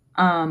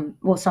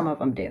 Well, some of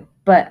them do,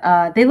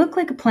 but they look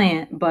like a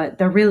plant, but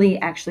they're really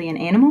actually an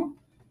animal,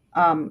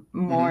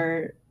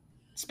 more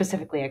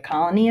specifically a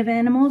colony of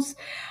animals.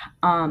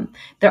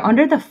 They're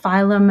under the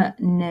phylum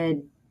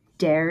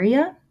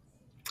Cnidaria.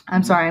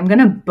 I'm sorry, I'm going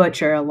to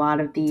butcher a lot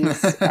of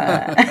these.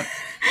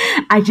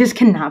 I just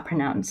cannot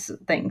pronounce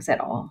things at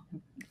all.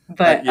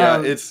 But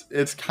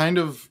it's kind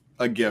of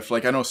a gift.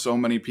 Like I know so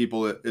many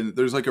people,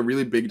 there's like a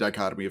really big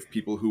dichotomy of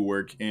people who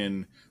work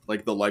in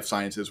like the life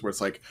sciences where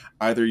it's like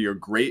either you're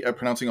great at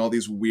pronouncing all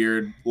these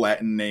weird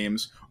Latin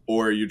names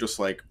or you're just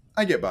like,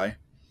 I get by.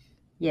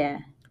 Yeah.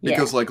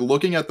 Because like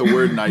looking at the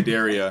word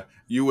Cnidaria,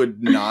 you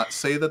would not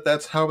say that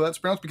that's how that's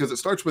pronounced because it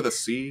starts with a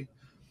C.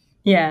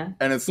 Yeah.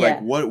 And it's like,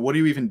 what do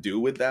you even do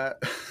with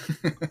that?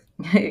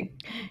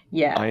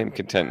 Yeah. I am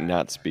content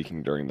not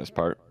speaking during this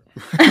part.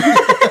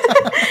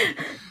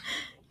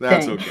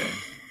 That's okay.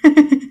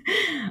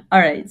 All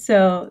right.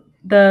 So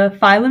the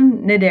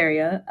phylum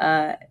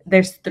Cnidaria,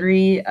 there's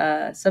 3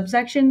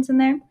 subsections in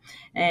there.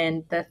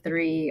 And the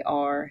 3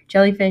 are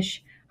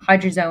jellyfish,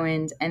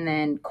 hydrozoans, and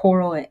then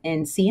coral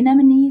and sea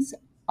anemones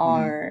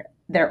are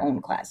their own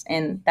class.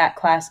 And that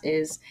class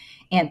is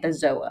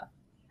Anthozoa.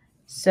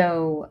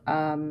 So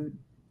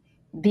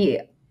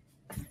the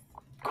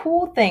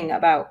cool thing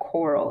about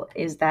coral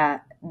is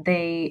that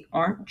they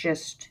aren't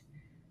just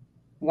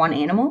one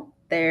animal.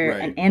 They're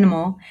an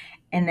animal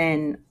and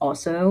then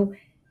also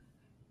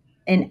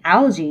an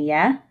algae,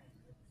 yeah?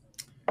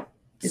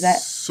 Is that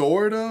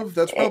sort of?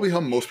 That's probably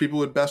how most people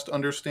would best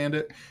understand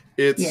it.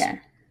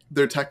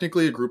 They're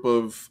technically a group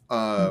of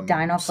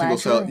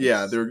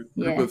dinoflagellates. They're a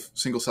group of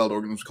single-celled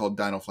organisms called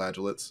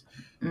dinoflagellates,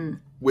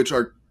 which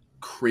are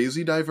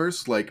crazy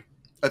diverse. Like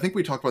I think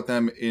we talked about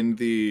them in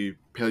the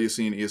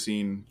Paleocene,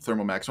 Eocene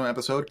thermal maximum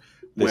episode.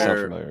 They sound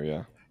familiar,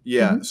 yeah.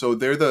 Yeah, so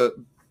they're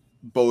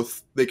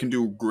they can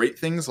do great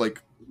things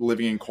like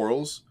living in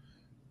corals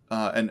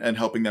and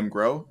helping them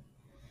grow.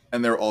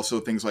 And there are also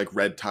things like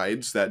red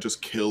tides that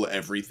just kill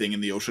everything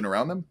in the ocean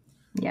around them.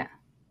 Yeah.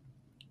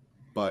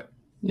 But.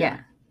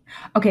 Yeah.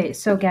 Okay,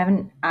 so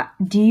Gavin,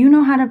 do you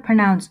know how to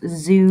pronounce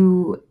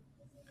zoo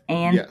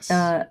and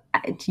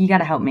you got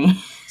to help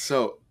me.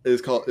 So it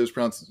was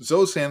pronounced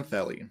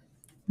zooxanthellae.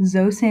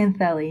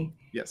 Zooxanthellae.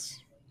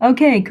 Yes.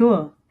 Okay,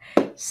 cool.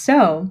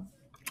 So,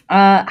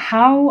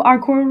 how are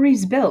coral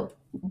reefs built,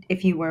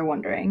 if you were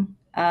wondering?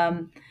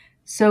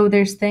 So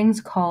there's things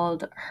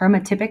called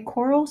hermatypic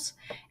corals,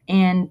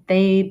 and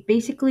they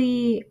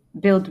basically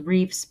build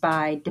reefs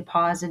by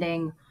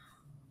depositing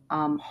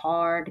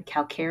hard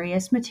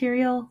calcareous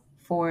material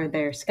for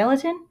their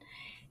skeleton,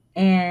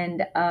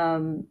 and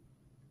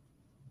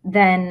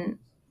then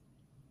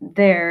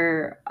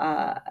their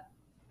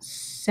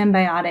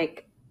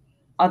symbiotic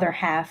other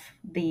half,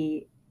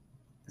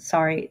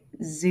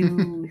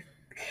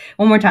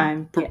 one more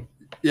time.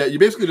 Yeah, you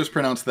basically just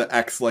pronounce the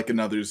X like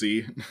another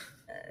Z.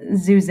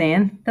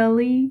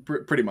 Zooxanthellae?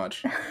 Pretty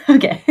much.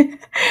 Okay.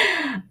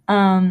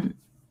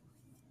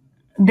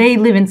 They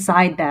live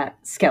inside that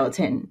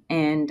skeleton,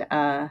 and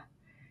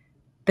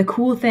the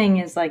cool thing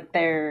is like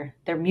they're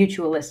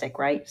mutualistic,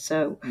 right?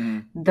 So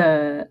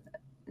the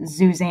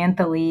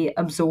zooxanthellae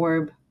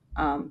absorb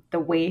the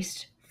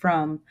waste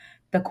from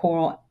the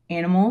coral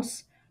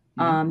animals.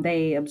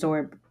 They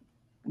absorb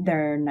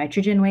their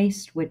nitrogen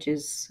waste, which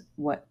is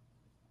what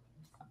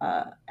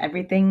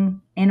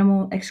everything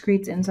animal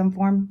excretes in some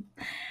form.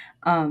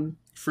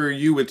 For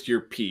you, it's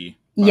your pee.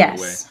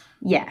 Yes.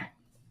 Yeah.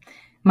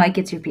 Mike,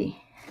 it's your pee.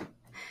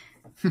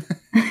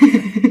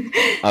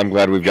 I'm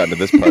glad we've gotten to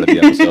this part of the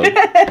episode.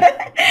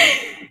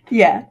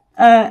 Yeah.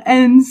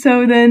 And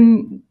so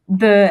then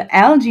the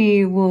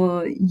algae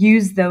will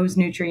use those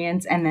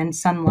nutrients and then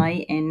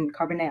sunlight and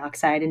carbon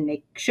dioxide and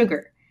make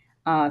sugar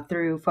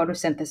through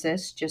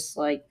photosynthesis, just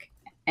like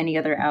any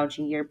other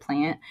algae or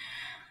plant.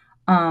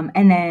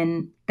 And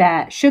then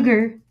that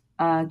sugar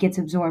gets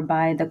absorbed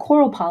by the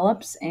coral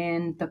polyps,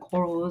 and the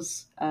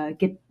corals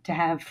get to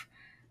have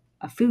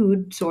a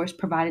food source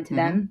provided to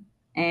them.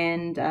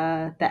 And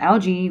the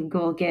algae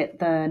will get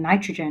the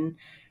nitrogen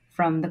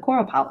from the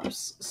coral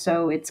polyps.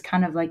 So it's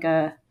kind of like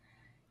a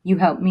you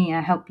help me,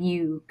 I help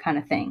you kind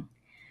of thing.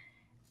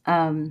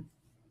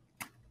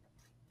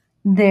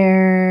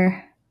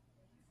 There,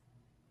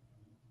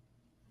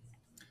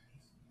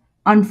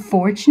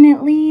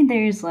 unfortunately,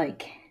 there's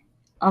like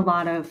a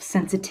lot of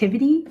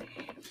sensitivity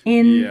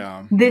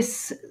in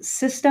this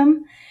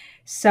system.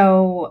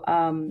 So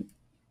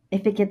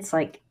if it gets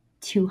like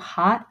too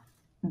hot,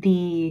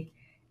 the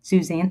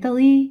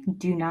zooxanthellae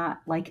do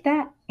not like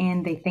that,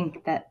 and they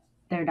think that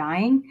they're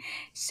dying.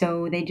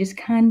 So they just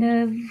kind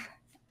of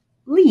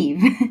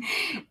leave.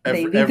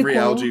 They leave Every the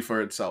coral. algae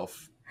for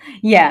itself.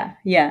 Yeah,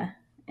 yeah.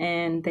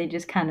 And they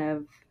just kind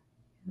of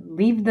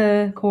leave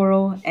the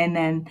coral, and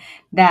then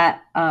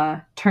that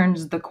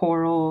turns the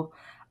coral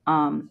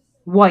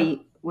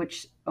white,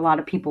 which a lot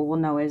of people will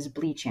know as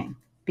bleaching,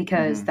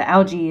 because the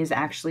algae is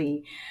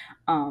actually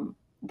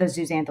the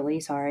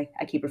zooxanthellae. Sorry,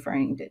 I keep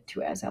referring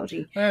to it as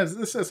algae.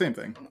 It's the same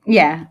thing.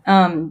 Yeah,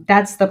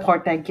 that's the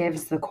part that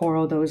gives the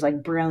coral those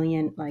like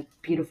brilliant, like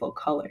beautiful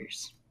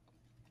colors.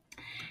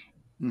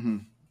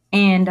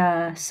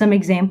 And some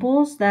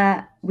examples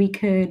that we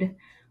could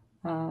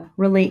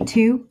relate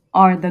to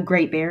are the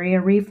Great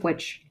Barrier Reef,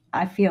 which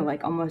I feel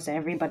like almost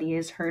everybody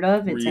has heard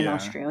of. It's in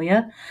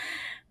Australia.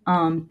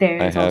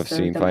 There's I have also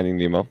seen Finding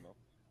Nemo.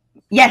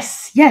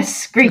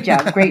 Yes, great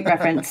job, great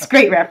reference,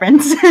 great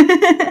reference.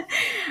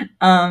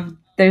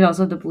 There's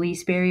also the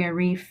Belize Barrier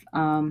Reef.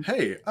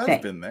 Hey,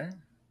 I've been there.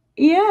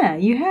 Yeah,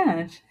 you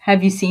have.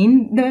 Have you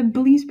seen the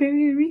Belize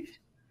Barrier Reef?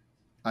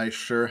 I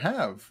sure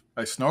have.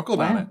 I snorkeled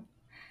on it.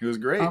 It was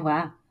great. Oh,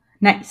 wow.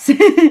 Nice.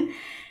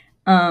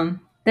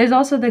 There's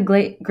also the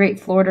Great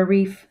Florida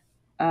Reef,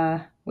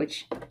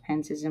 which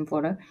hence is in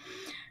Florida.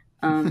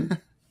 And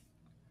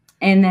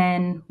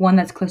then one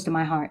that's close to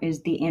my heart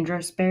is the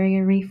Andros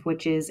Barrier Reef,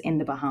 which is in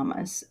the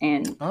Bahamas.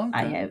 And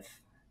I have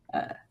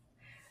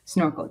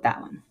snorkeled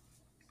that one.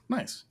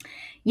 Nice.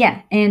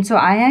 Yeah. And so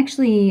I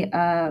actually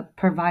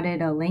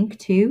provided a link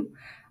too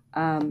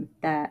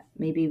that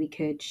maybe we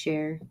could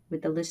share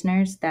with the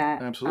listeners.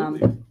 That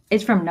Absolutely.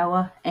 It's from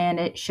NOAA,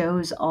 and it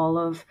shows all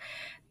of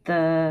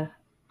the,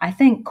 I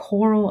think,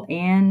 coral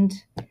and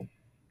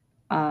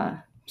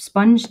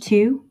sponge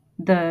too.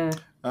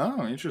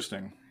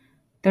 Interesting.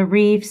 The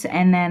reefs,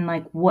 and then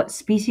like what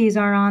species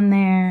are on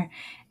there,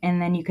 and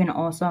then you can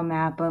also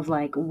map of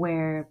like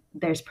where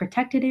there's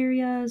protected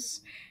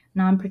areas,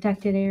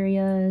 non-protected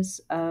areas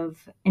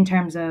of in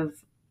terms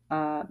of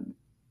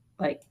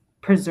like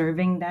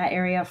preserving that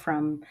area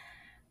from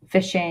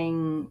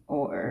fishing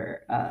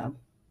or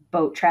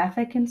boat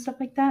traffic and stuff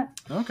like that.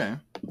 Okay.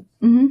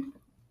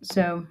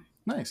 So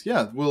nice.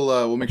 Yeah,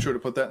 we'll make sure to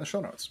put that in the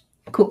show notes.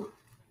 Cool.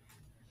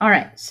 All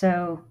right.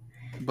 So,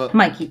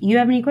 Mike, you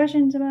have any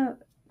questions about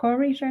coral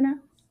reefs right now?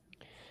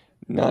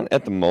 Not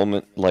at the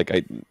moment.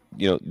 Like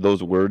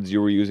those words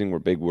you were using were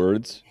big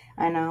words.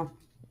 I know.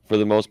 For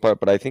the most part,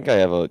 but I think I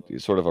have a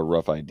sort of a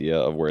rough idea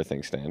of where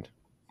things stand.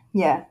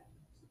 Yeah.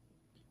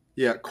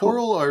 Yeah,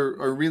 coral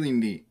are really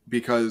neat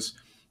because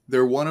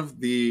they're one of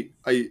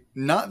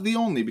not the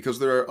only, because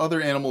there are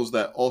other animals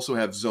that also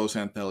have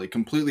zooxanthellae,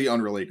 completely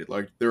unrelated.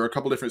 Like there are a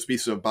couple different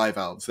species of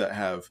bivalves that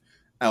have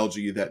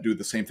algae that do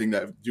the same thing,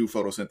 that do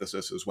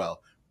photosynthesis as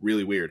well.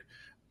 Really weird.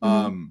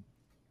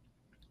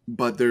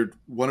 But they're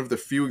one of the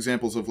few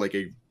examples of like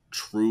a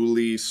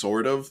truly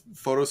sort of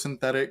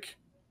photosynthetic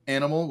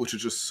animal, which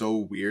is just so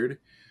weird.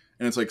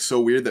 And it's like so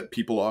weird that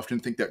people often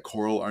think that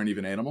coral aren't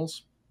even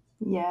animals.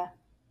 Yeah.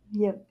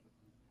 Yep.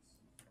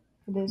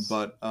 It is.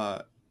 But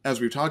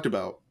as we've talked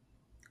about,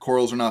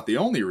 corals are not the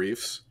only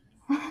reefs,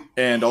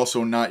 and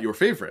also not your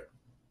favorite.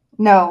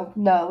 No,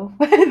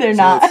 they're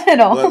not at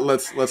all.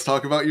 Let's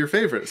talk about your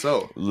favorite.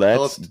 So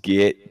let's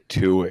get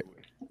to it.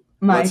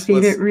 My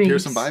favorite reefs.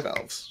 Here's some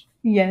bivalves.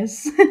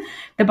 Yes,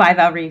 the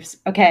bivalve reefs.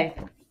 Okay,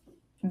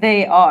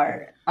 they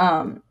are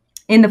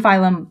in the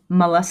phylum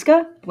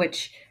Mollusca,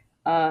 which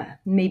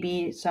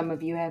maybe some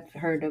of you have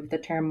heard of the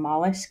term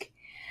mollusk,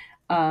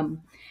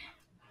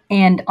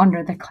 and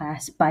under the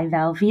class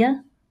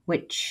Bivalvia,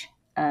 which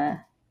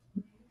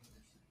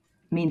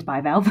means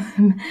bivalve.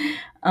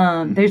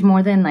 There's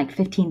more than like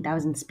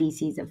 15,000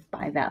 species of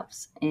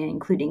bivalves,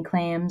 including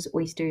clams,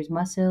 oysters,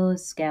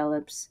 mussels,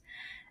 scallops.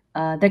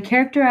 They're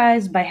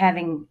characterized by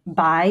having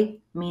bi,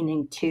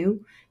 meaning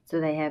two. So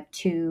they have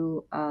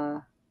two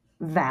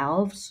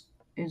valves,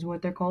 is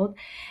what they're called.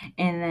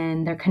 And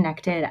then they're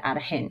connected at a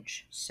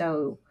hinge.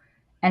 So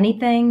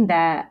anything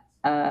that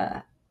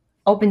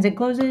opens and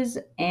closes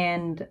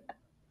and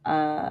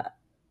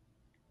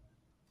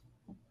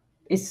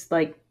is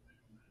like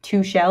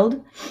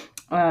two-shelled,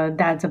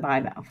 that's a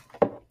bivalve.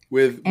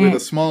 With a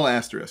And small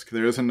asterisk,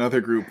 there is another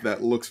group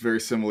that looks very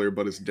similar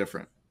but is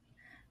different.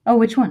 oh,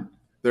 which one?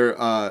 They're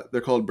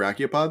called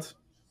brachiopods.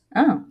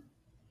 Oh,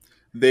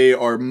 They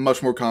are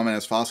much more common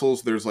as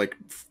fossils. There's like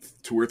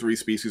 2 or 3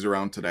 species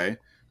around today,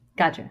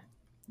 gotcha.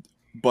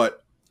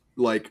 but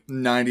like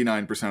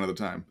 99% of the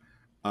time,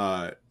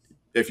 uh,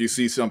 if you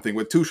see something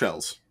with 2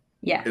 shells,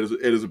 Yeah,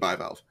 it is a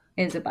bivalve.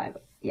 it is a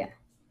bivalve. Yeah.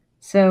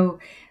 So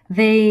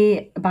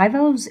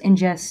bivalves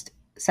ingest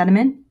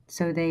sediment,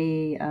 so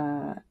they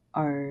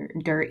are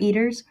dirt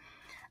eaters.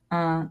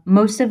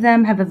 Most of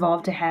them have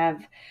evolved to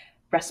have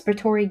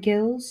respiratory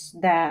gills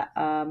that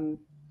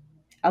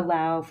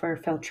allow for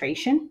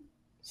filtration.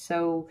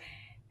 So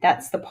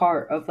that's the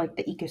part of like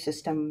the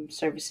ecosystem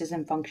services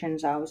and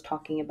functions I was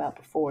talking about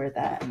before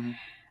that Mhm.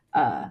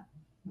 uh,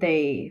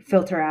 they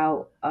filter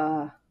out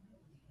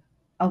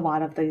a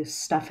lot of the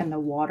stuff in the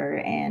water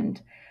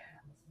and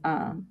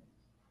um,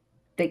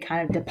 they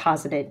kind of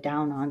deposit it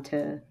down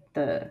onto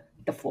the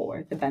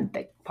floor, the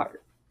benthic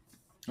part.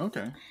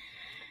 Okay.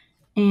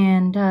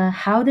 And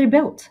how they're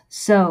built.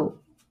 So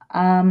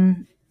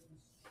um,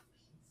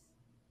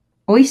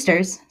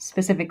 oysters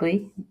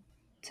specifically,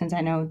 since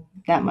I know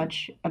that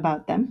much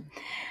about them,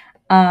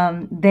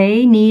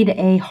 they need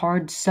a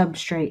hard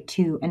substrate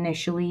to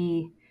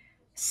initially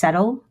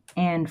settle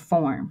and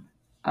form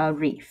a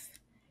reef,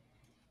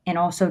 and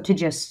also to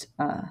just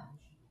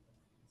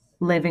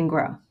live and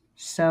grow.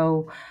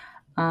 So,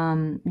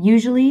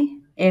 usually,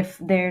 if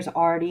there's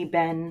already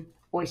been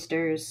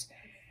oysters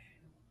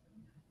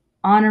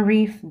on a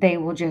reef, they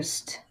will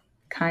just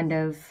kind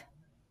of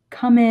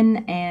come in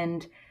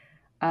and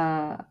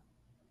uh,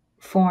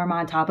 form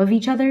on top of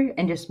each other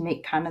and just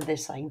make kind of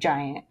this like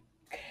giant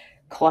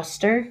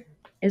cluster,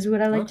 is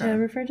what I like to Okay.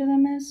 refer to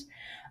them as.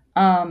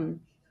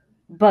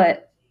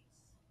 But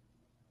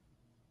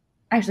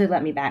actually,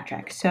 let me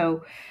backtrack.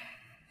 So,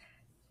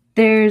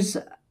 there's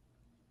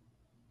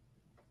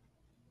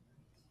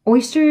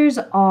oysters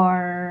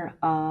are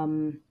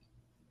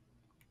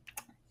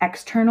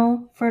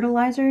external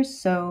fertilizers,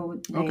 so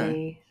Okay.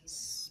 they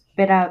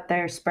spit out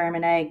their sperm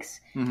and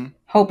eggs, Mm-hmm.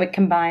 hope it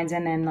combines,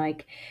 and then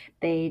like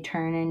they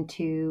turn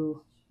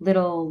into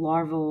little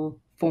larval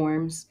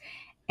forms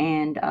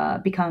and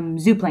become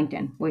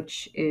zooplankton,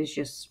 which is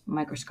just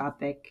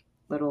microscopic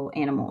little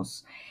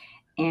animals,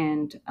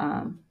 and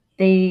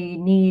they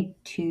need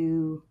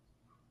to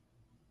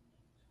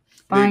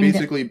They find.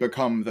 basically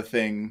become the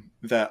thing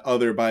that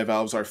other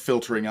bivalves are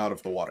filtering out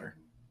of the water,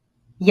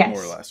 more or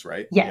Yes. less,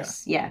 right? Yeah.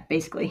 Yes. Yeah.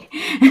 Basically.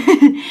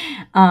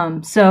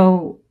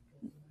 So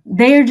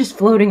they are just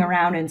floating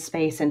around in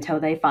space until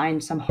they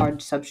find some hard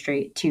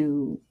substrate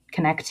to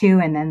connect to,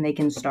 and then they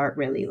can start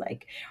really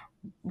like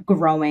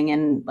growing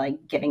and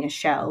like getting a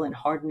shell and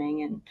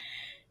hardening and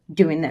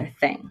doing their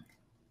thing.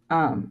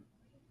 Um,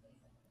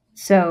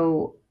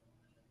 so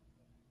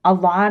a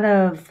lot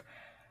of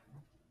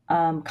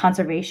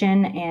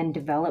conservation and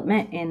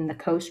development in the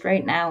coast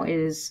right now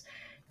is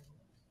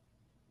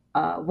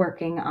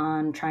working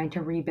on trying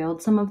to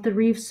rebuild some of the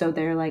reefs. So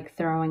they're like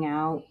throwing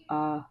out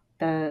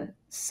the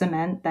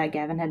cement that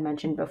Gavin had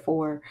mentioned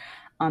before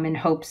in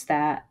hopes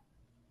that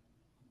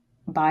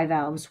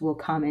bivalves will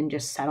come and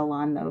just settle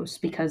on those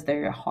because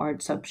they're a hard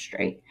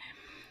substrate.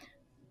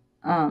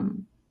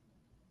 Um,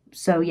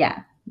 so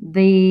yeah,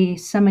 the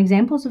some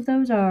examples of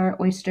those are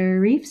oyster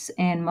reefs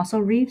and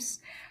mussel reefs.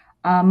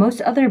 Most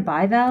other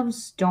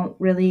bivalves don't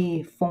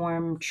really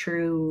form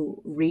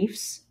true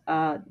reefs.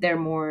 They're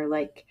more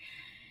like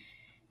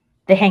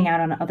they hang out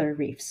on other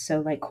reefs.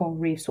 So like coral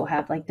reefs will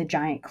have like the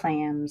giant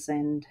clams,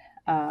 and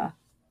uh,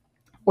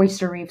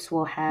 oyster reefs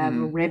will have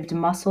Mm-hmm. ribbed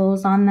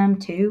mussels on them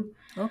too.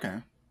 Okay.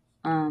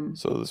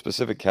 So the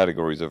specific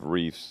categories of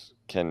reefs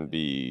can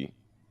be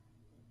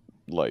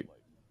like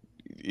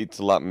it's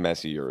a lot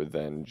messier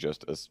than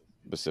just a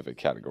specific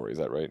category. Is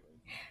that right?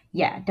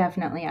 Yeah,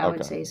 definitely, I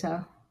would Okay. say so.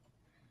 Yeah.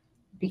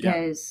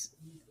 Because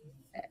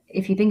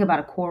if you think about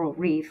a coral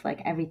reef,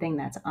 like everything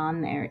that's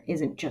on there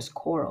isn't just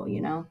coral, you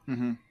know?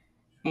 Mm-hmm.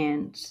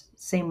 And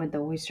same with the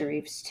oyster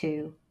reefs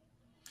too.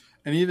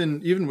 And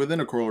even within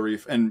a coral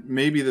reef, and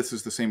maybe this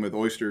is the same with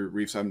oyster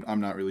reefs. I'm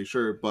not really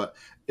sure, but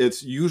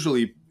it's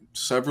usually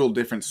several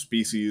different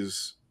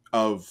species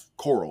of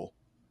coral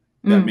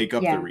that make up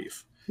the Yeah,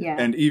 reef. yeah.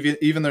 And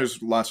even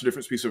there's lots of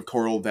different species of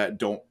coral that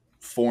don't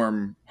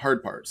form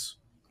hard parts.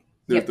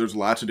 Yep. There's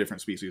lots of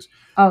different species.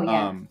 Oh,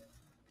 yeah. Um,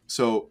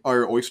 so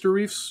are oyster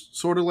reefs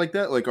sort of like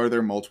that? Like, are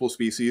there multiple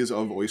species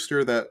of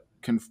oyster that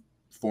can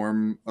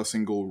form a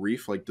single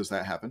reef? Like, does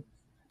that happen?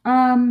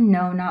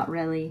 No, not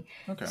really.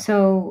 Okay.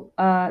 So,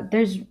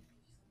 there's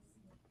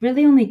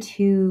really only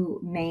two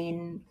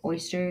main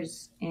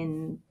oysters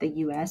in the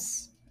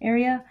US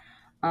area.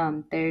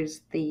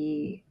 There's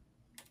the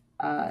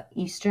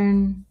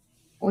eastern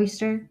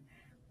oyster,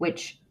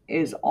 which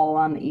is all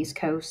on the East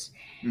Coast.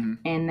 Mm-hmm.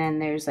 And then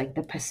there's like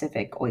the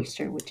Pacific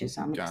oyster, which is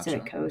on the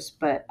Pacific Gotcha. coast.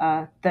 But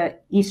the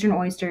eastern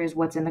oyster is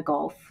what's in the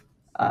Gulf,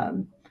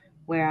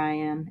 where I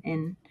am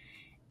in.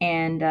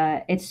 And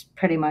it's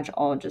pretty much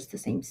all just the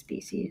same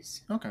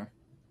species. Okay.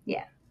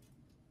 Yeah.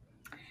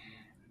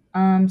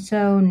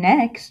 So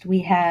next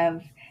we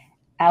have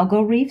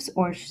algal reefs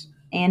or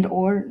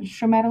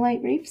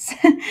stromatolite reefs.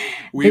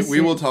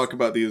 We will talk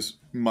about these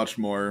much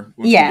more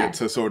once we get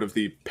to sort of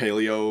the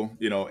paleo,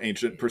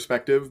 ancient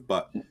perspective.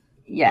 But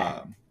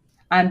yeah,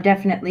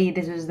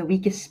 this was the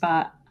weakest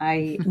spot.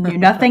 I knew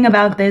nothing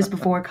about this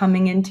before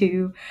coming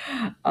into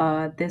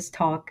this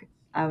talk.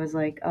 I was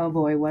like, oh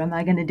boy, what am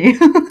I going to do?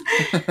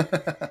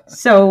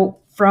 So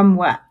from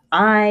what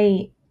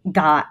I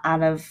got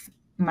out of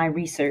my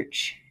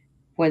research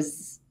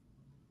was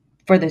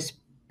for this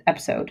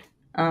episode,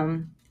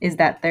 is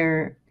that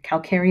they're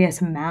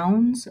calcareous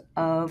mounds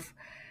of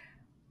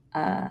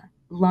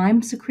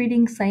lime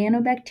secreting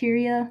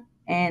cyanobacteria,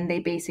 and they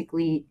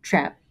basically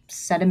trap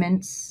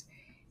sediments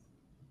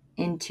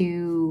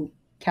into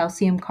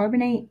calcium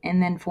carbonate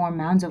and then form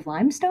mounds of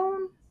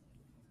limestone.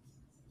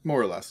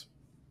 More or less.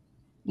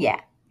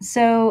 Yeah.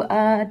 So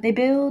they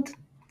build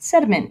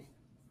sediment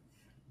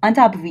on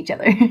top of each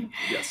other.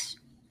 Yes.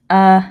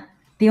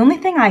 The only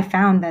thing I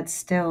found that's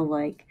still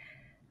like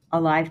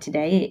alive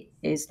today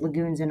is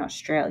lagoons in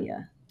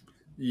Australia.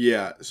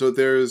 Yeah. So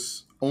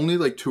there's only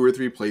like 2 or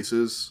 3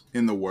 places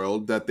in the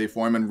world that they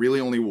form, and really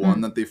only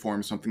one that they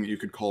form something that you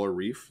could call a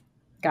reef.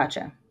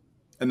 Gotcha.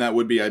 And that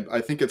would be,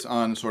 I think it's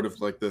on sort of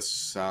like the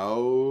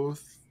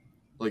southwest,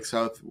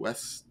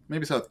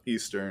 maybe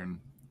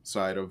southeastern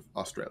side of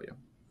Australia.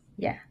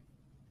 Yeah.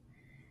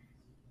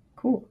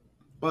 Cool.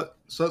 But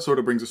so that sort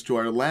of brings us to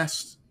our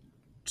last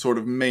sort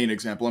of main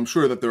example. I'm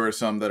sure that there are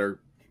some that are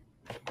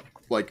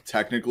like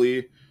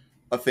technically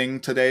a thing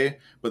today,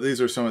 but these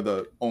are some of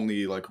the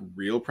only like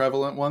real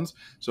prevalent ones.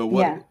 So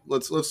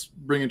let's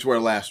bring into our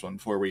last one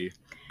before we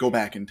go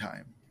back in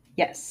time.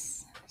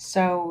 Yes.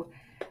 So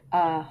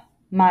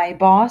my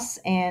boss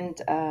and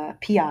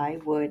PI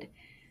would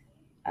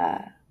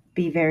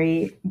be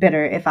very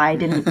bitter if I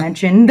didn't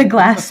mention the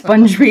glass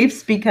sponge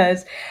reefs,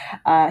 because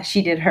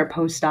she did her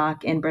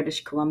postdoc in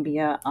British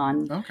Columbia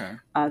on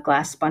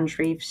glass sponge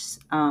reefs,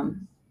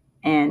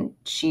 and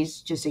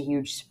she's just a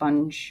huge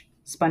sponge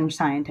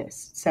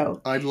scientist. So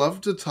I'd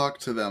love to talk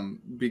to them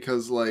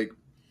because, like,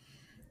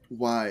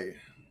 why?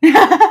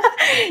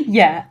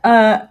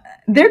 Yeah,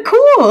 they're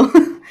cool.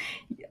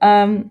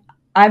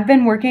 I've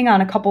been working on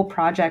a couple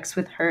projects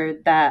with her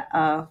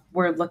that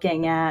we're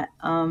looking at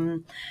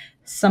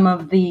some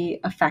of the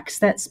effects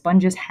that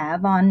sponges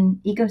have on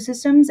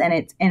ecosystems,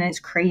 and it's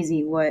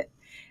crazy what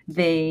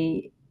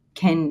they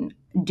can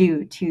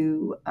do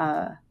to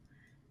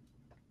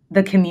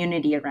the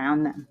community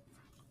around them.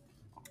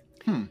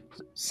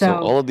 So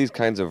all of these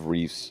kinds of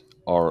reefs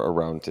are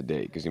around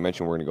today, because you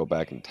mentioned we're going to go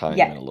back in time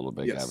in a little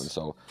bit, Gavin.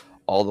 So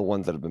all the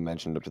ones that have been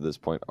mentioned up to this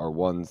point are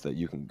ones that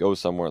you can go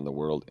somewhere in the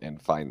world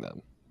and find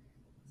them.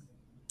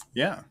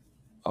 Yeah.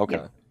 Okay.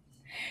 Yep.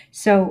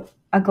 So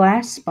a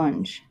glass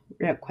sponge,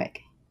 real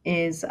quick,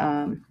 is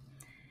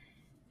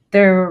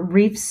they're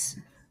reefs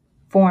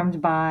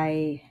formed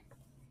by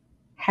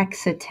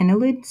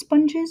hexatinellid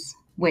sponges,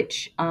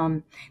 which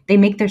they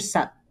make their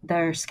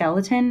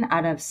skeleton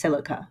out of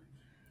silica,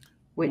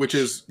 which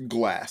is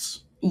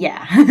glass.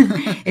 Yeah,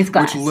 it's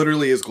glass. Which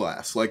literally is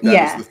glass. Like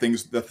that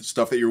is the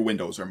stuff that your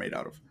windows are made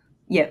out of.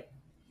 Yep.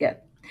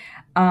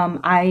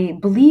 I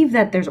believe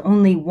that there's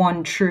only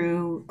one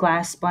true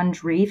glass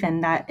sponge reef,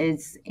 and that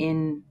is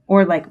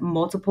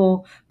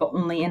multiple, but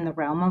only in the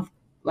realm of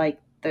like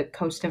the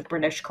coast of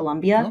British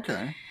Columbia.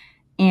 Okay.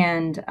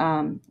 And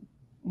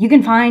you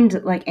can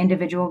find like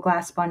individual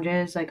glass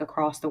sponges like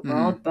across the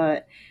world,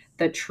 but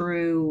the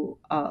true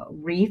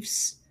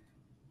reefs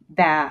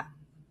that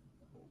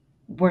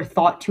were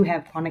thought to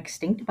have gone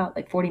extinct about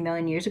like 40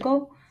 million years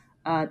ago,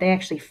 they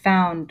actually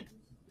found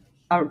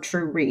a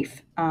true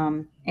reef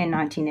in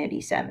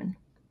 1987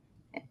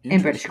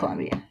 in British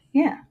Columbia.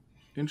 Yeah.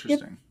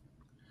 Interesting.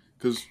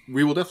 Because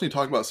we will definitely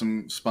talk about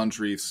some sponge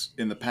reefs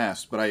in the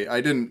past, but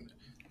I didn't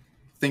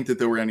think that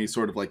there were any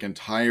sort of like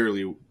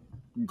entirely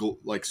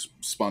like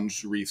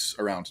sponge reefs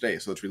around today.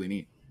 So that's really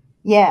neat.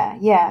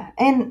 Yeah.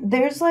 And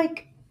there's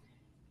like,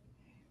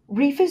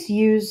 reef is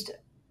used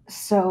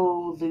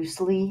so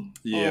loosely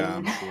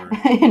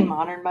in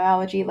modern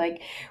biology.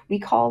 Like we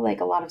call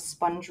like a lot of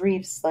sponge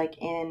reefs like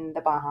in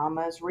the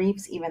Bahamas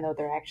reefs, even though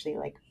they're actually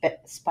like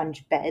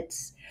sponge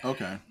beds.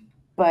 Okay.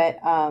 But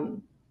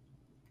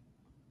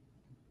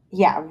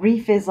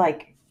reef is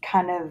like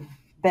kind of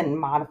been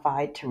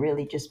modified to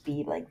really just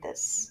be like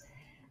this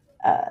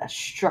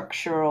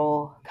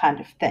structural kind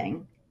of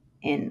thing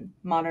in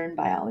modern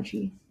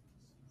biology.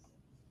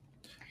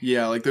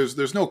 Yeah, like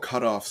there's no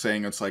cutoff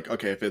saying it's like,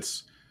 okay, if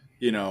it's,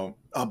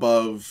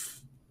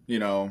 above,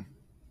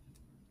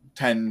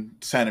 10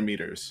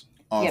 centimeters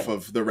off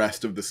of the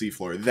rest of the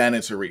seafloor, then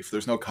it's a reef.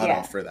 There's no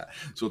cutoff for that.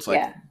 So it's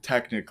like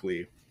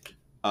technically,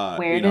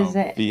 where does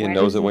it? Fia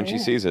knows it when she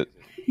sees it.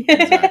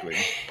 Exactly.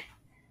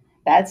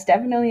 That's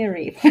definitely a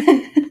reef.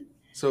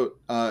 So,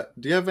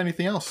 do you have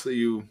anything else that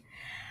you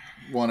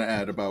want to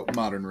add about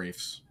modern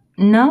reefs?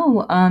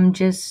 No,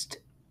 just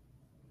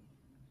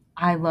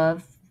I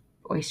love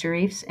oyster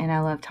reefs and I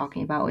love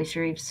talking about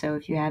oyster reefs. So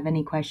if you have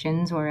any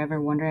questions or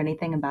ever wonder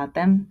anything about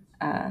them,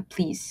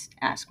 please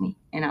ask me,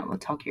 and I will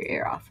talk your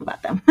ear off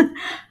about them.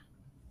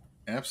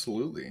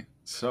 Absolutely.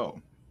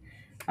 So,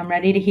 I'm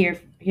ready to hear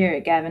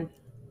it, Gavin.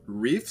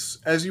 reefs,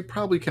 as you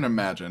probably can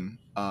imagine,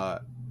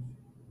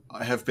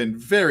 have been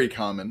very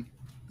common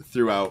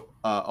throughout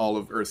all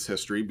of Earth's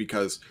history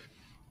because,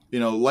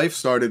 life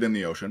started in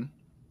the ocean,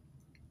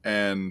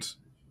 and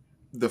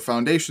the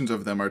foundations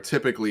of them are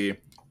typically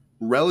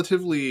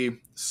relatively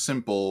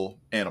simple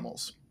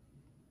animals.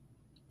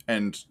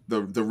 And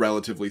the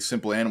relatively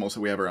simple animals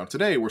that we have around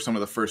today were some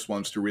of the first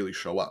ones to really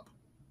show up.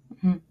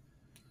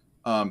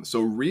 Mm-hmm.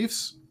 So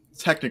reefs,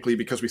 technically,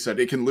 because we said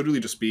it can literally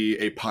just be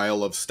a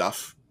pile of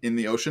stuff in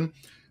the ocean,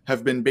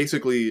 have been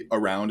basically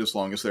around as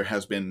long as there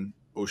has been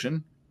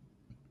ocean.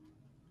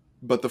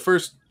 But the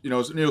first,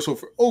 so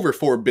for over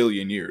 4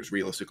 billion years,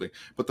 realistically.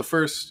 But the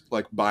first,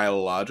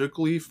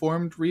 biologically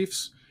formed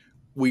reefs,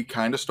 we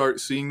kind of start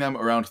seeing them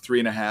around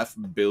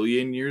 3.5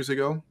 billion years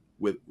ago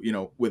with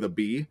a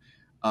B.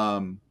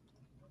 And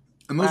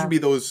those would be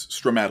those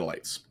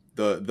stromatolites,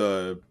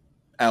 the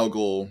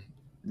algal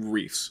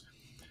reefs,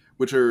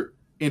 which are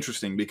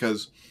interesting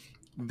because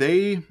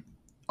they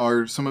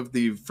are some of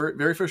the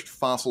very first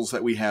fossils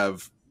that we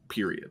have,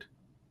 period,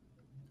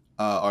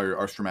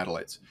 are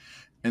stromatolites.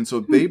 And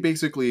so they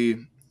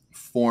basically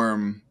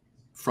form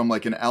from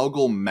an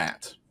algal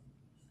mat.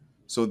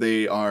 So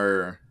they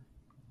are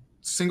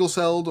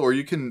single-celled, or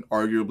you can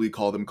arguably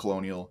call them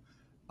colonial,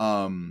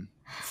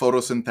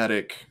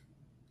 photosynthetic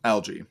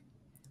algae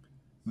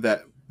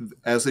that,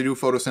 as they do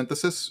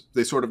photosynthesis,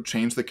 they sort of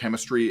change the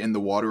chemistry in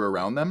the water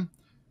around them.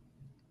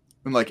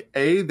 And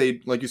they,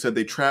 like you said,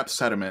 they trap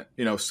sediment,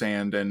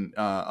 sand and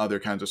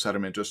other kinds of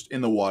sediment just in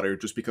the water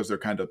just because they're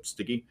kind of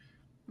sticky.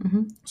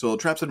 Mm-hmm. So they'll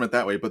trap sediment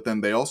that way, but then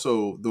they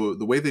also,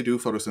 the way they do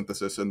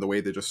photosynthesis and the way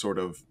they just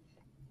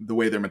the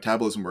way their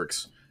metabolism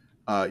works,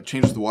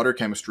 changes the water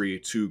chemistry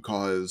to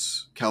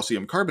cause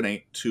calcium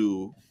carbonate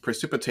to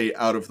precipitate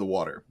out of the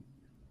water.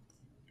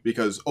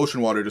 Because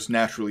ocean water just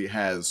naturally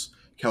has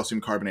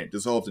calcium carbonate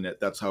dissolved in it.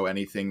 That's how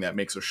anything that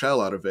makes a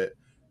shell out of it,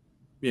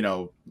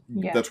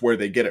 that's where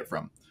they get it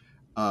from.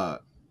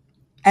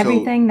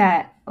 Everything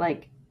that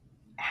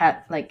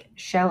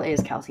shell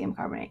is calcium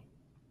carbonate.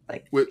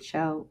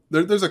 Shell.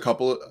 There's a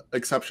couple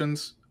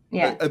exceptions.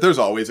 Yeah. There's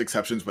always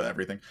exceptions with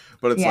everything,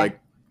 but it's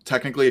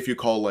technically, if you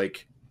call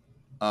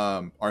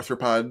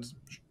arthropods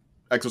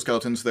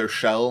exoskeletons their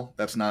shell,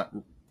 that's not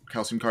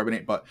calcium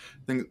carbonate. But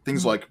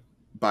things like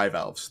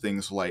bivalves,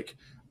 things like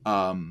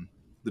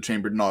the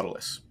chambered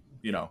nautilus,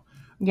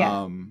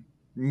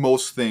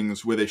 most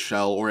things with a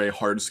shell or a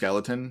hard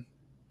skeleton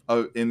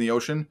in the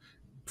ocean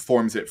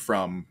forms it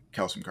from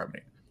calcium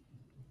carbonate.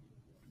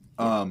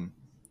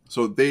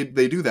 So they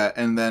do that,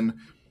 and then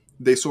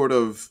they sort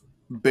of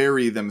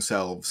bury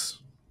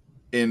themselves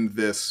in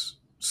this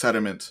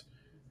sediment.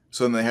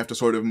 So then they have to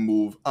sort of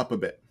move up a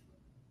bit,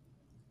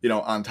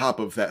 on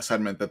top of that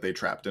sediment that they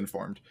trapped and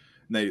formed.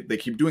 And they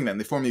keep doing that, and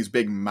they form these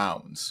big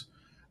mounds.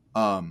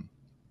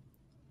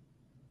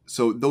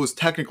 So those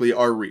technically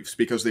are reefs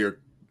because they are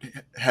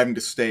having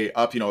to stay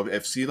up.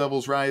 If sea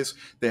levels rise,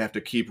 they have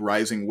to keep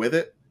rising with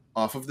it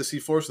off of the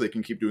seafloor so they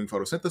can keep doing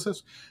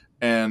photosynthesis.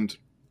 And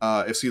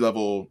if sea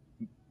level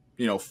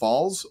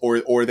falls,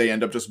 or they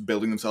end up just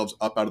building themselves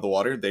up out of the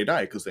water, they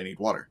die because they need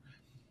water.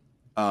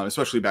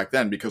 Especially back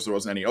then, because there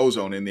wasn't any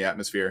ozone in the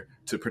atmosphere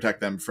to protect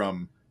them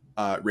from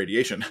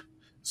radiation.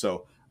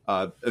 So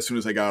as soon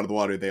as they got out of the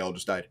water, they all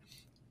just died.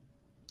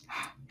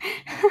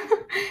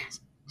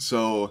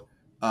 So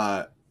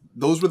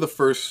those were the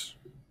first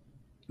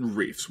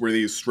reefs, were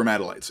these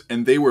stromatolites,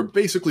 and they were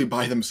basically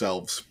by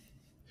themselves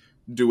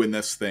doing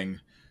this thing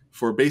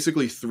for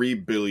basically 3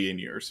 billion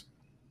years.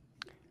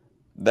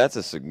 That's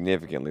a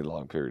significantly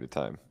long period of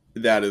time.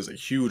 That is a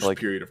huge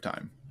period of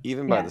time.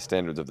 Even by the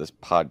standards of this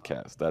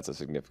podcast, that's a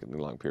significantly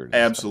long period of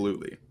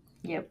Absolutely. time.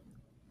 Yep.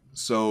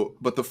 So,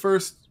 but the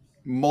first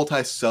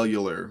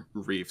multicellular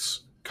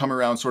reefs come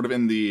around sort of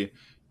in the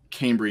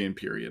Cambrian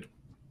period,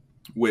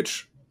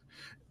 which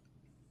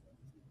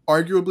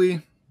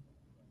arguably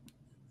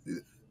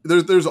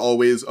there's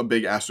always a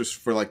big asterisk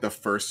for the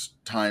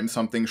first time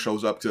something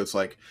shows up, because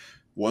it's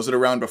was it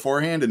around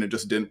beforehand and it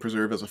just didn't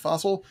preserve as a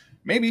fossil?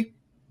 Maybe.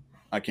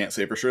 I can't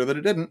say for sure that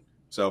it didn't.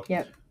 So,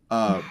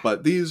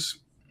 but these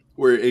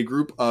were a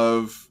group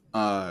of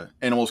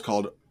animals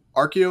called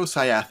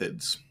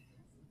archaeocyathids.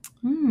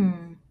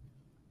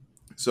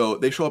 So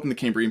they show up in the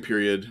Cambrian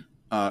period,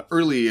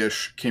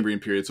 early-ish Cambrian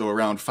period, so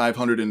around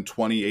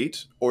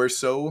 528 or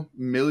so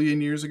million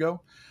years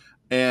ago.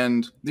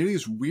 And they're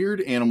these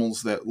weird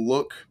animals that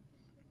look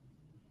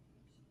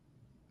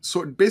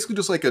basically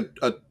just like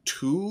a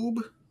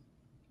tube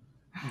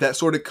that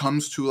sort of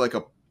comes to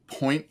a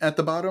point at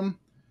the bottom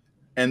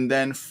and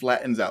then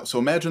flattens out. So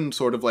imagine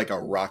sort of like a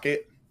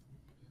rocket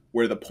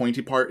where the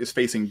pointy part is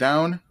facing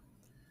down,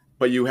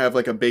 but you have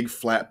a big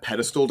flat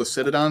pedestal to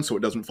sit it on so it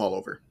doesn't fall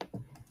over.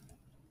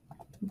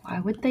 Why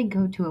would they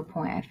go to a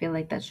point? I feel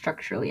like that's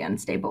structurally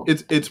unstable.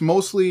 It's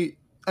mostly,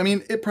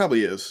 it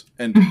probably is.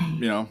 And,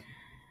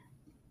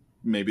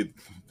 maybe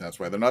that's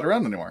why they're not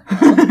around anymore.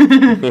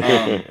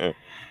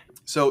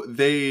 So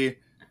they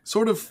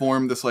sort of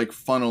form this like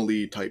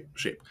funnel-y type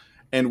shape.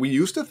 And we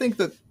used to think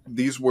that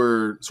these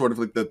were sort of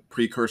like the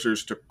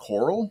precursors to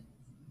coral.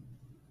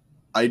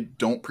 I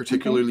don't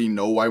particularly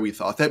know why we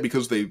thought that,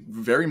 because they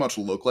very much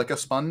look like a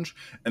sponge.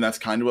 And that's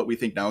kind of what we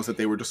think now, is that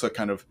they were just a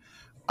kind of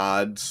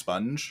odd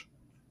sponge.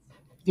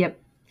 Yep.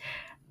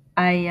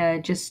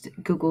 I just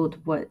Googled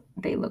what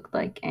they looked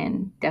like,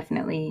 and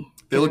definitely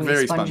They look giving me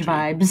very sponge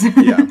spongy.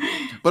 vibes. Yeah.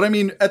 But I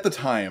mean, at the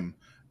time,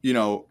 you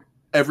know,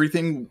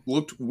 everything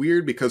looked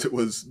weird because it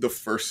was the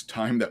first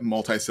time that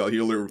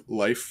multicellular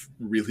life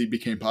really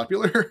became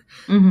popular.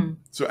 Mm-hmm.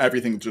 So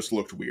everything just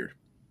looked weird.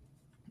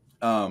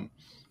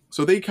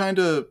 So they kind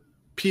of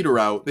peter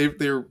out.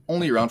 They're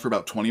only around for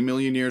about 20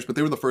 million years, but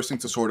they were the first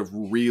things to sort of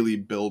really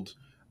build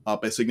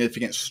up a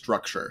significant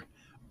structure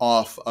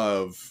off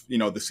of, you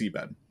know, the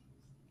seabed.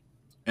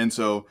 And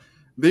so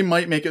they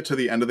might make it to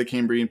the end of the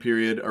Cambrian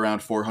period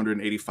around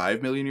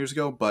 485 million years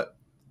ago, but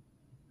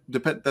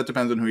that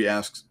depends on who you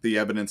ask. The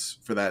evidence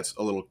for that's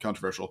a little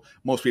controversial.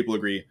 Most people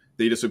agree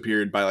they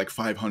disappeared by like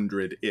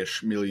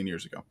 500-ish million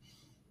years ago.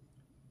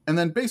 And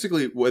then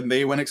basically when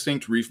they went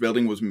extinct, reef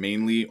building was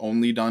mainly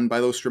only done by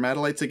those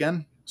stromatolites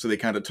again. So they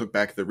kind of took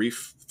back the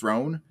reef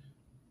throne.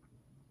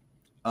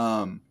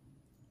 And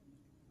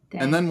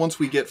then once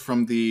we get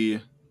from the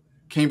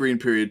Cambrian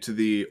period to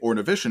the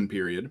Ordovician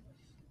period,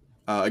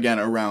 again,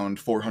 around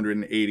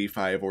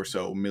 485 or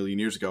so million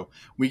years ago,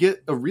 we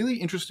get a really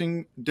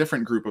interesting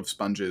different group of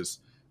sponges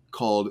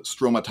called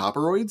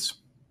stromatoporoids.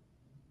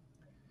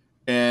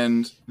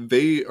 And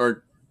they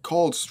are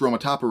called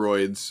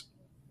stromatoporoids,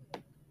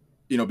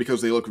 you know,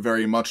 because they look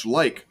very much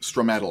like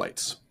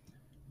stromatolites.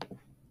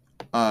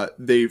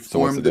 They So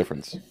what's the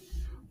difference?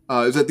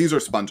 Is that these are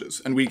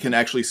sponges, and we can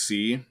actually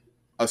see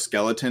a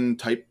skeleton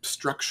type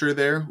structure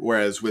there,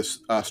 whereas with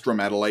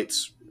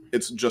stromatolites,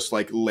 it's just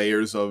like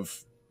layers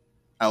of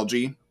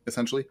algae,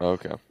 essentially.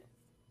 Okay.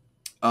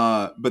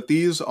 But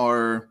these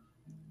are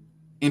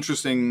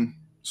interesting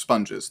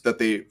sponges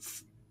that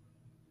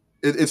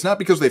it's not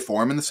because they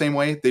form in the same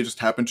way, they just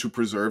happen to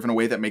preserve in a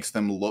way that makes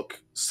them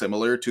look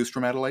similar to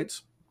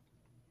stromatolites.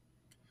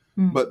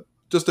 But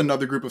just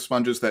another group of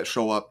sponges that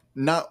show up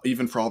not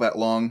even for all that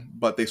long,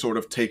 but they sort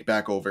of take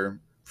back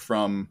over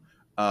from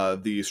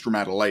the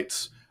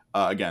stromatolites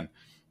again.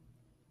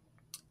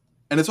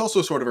 And it's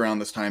also sort of around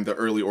this time, the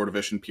early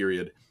Ordovician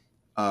period,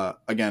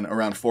 again,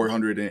 around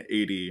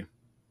 480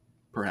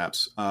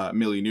 perhaps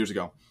million years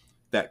ago,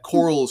 that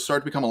corals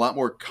start to become a lot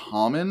more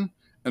common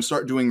and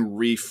start doing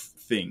reef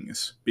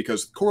things,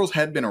 because corals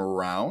had been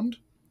around,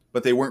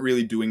 but they weren't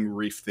really doing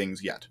reef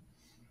things yet.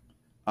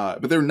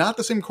 But they're not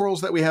the same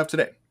corals that we have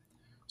today.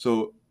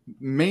 So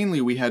mainly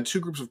we had two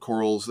groups of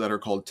corals that are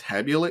called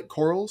tabulate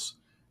corals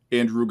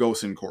and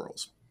rugosine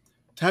corals.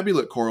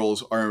 Tabulate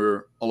corals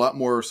are a lot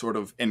more sort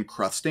of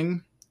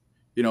encrusting,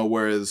 you know,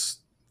 whereas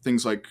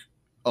things like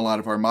a lot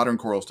of our modern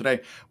corals today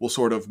will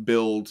sort of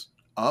build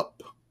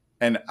up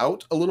and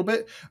out a little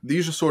bit.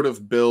 These just sort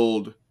of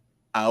build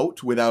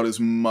out without as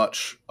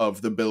much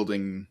of the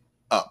building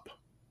up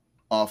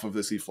off of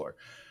the seafloor.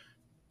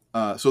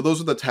 So those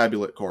are the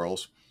tabulate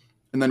corals.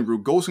 And then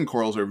rugosine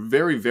corals are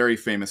very, very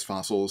famous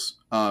fossils,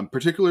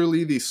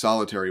 particularly the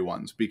solitary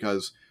ones,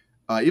 because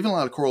even a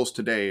lot of corals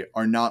today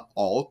are not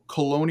all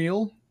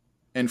colonial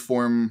and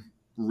form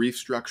reef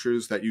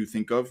structures that you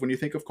think of when you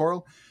think of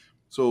coral.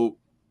 So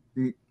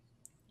I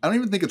don't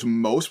even think it's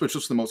most, but it's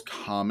just the most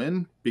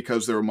common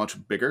because they're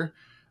much bigger.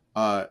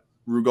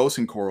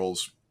 Rugosine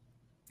corals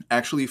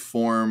actually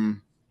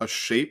form a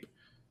shape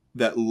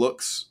that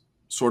looks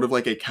sort of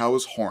like a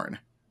cow's horn,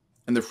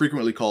 and they're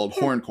frequently called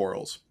horn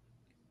corals.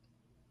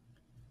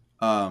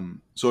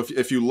 So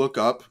if you look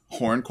up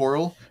horn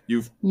coral,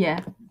 you've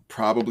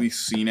probably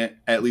seen it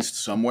at least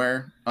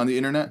somewhere on the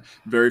internet.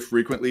 Very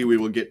frequently, we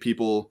will get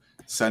people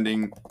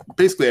sending,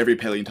 basically every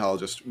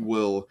paleontologist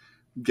will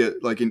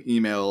get like an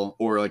email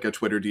or like a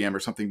Twitter DM or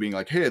something being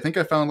like, hey, I think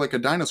I found like a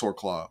dinosaur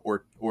claw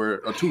or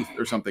a tooth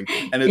or something.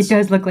 And it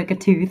does look like a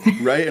tooth.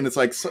 Right? And it's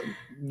like,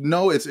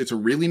 no, it's a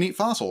really neat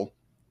fossil,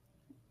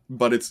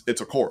 but it's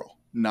a coral,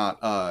 not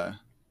a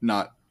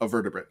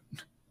vertebrate.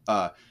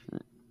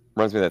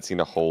 Reminds me of that scene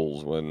of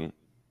Holes when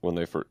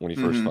he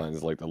first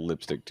finds like the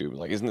lipstick tube.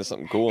 Like, isn't this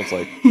something cool? It's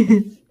like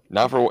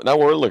not what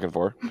we're looking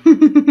for.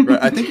 Right.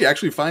 I think he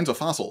actually finds a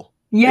fossil.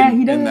 Yeah,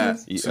 he does. In that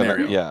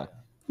scenario. Yeah.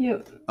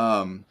 Yep.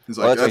 He's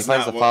like, he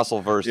finds the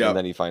fossil first, yep. And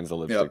then he finds the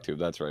lipstick tube.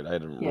 That's right. I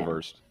had it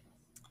reversed.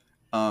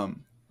 But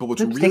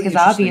what's lipstick really is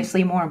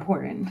obviously more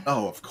important.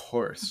 Oh, of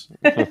course.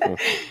 But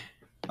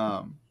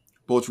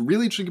what's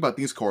really interesting about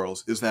these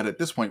corals is that at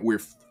this point we're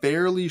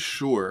fairly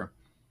sure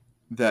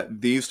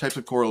that these types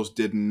of corals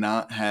did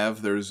not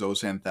have their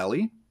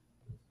zooxanthellae.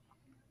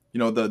 You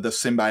know, the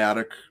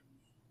symbiotic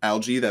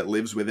algae that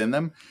lives within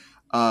them.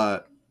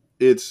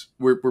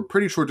 We're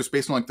pretty sure, just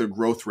based on like their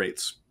growth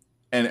rates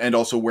and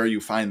also where you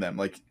find them.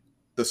 Like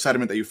the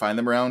sediment that you find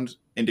them around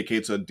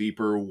indicates a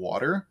deeper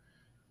water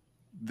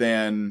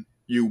than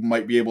you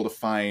might be able to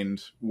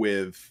find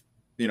with,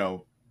 you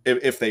know,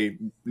 if they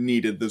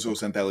needed the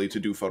zooxanthellae to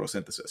do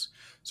photosynthesis.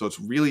 So it's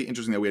really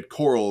interesting that we had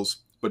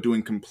corals but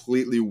doing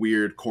completely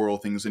weird coral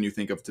things than you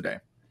think of today.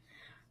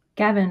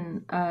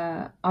 Gavin,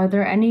 are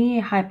there any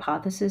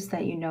hypotheses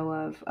that you know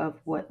of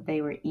what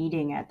they were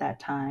eating at that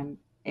time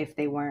if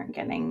they weren't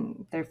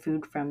getting their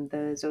food from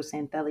the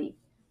zooxanthellae?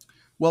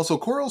 Well, so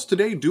corals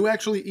today do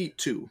actually eat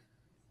too.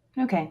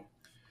 Okay,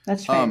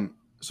 that's fair.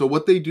 So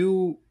what they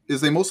do is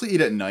they mostly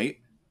eat at night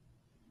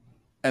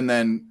and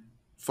then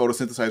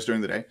photosynthesize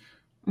during the day.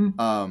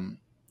 Mm.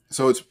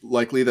 So it's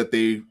likely that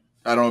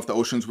I don't know if the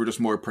oceans were just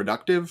more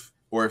productive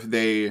or if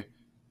their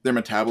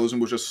metabolism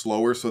was just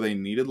slower, so they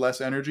needed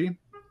less energy.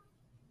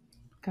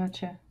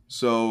 Gotcha.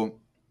 So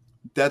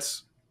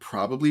that's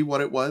probably what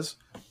it was.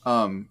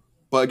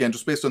 But again,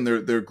 just based on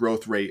their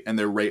growth rate and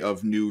their rate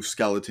of new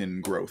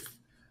skeleton growth,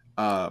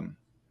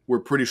 we're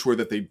pretty sure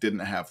that they didn't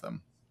have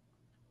them.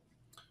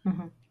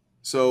 Mm-hmm.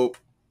 So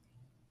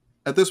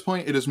at this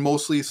point, it is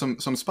mostly some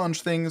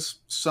sponge things,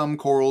 some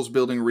corals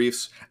building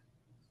reefs,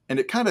 and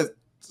it kind of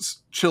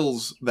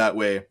chills that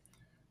way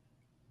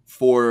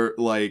for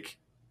like,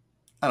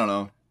 I don't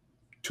know,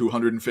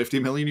 250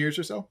 million years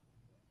or so.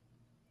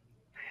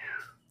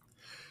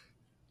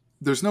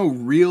 There's no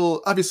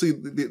real, obviously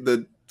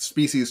the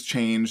species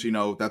change,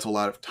 that's a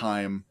lot of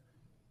time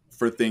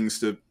for things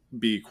to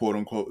be quote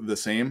unquote the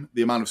same.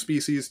 The amount of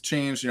species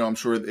changed, I'm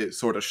sure it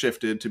sort of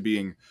shifted to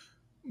being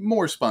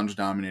more sponge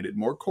dominated,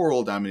 more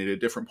coral dominated at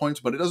different points,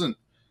 but it doesn't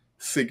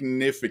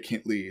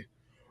significantly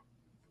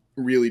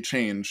really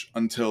change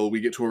until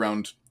we get to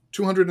around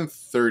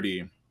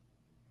 250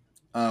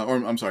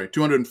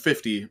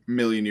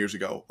 million years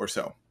ago or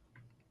so.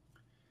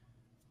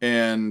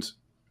 And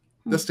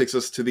this takes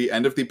us to the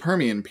end of the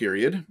Permian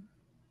period,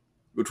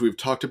 which we've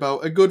talked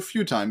about a good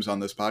few times on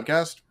this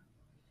podcast.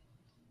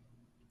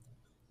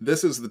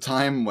 This is the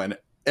time when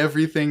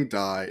everything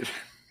died.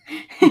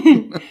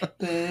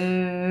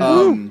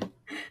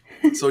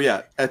 So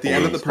yeah, at the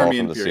end of the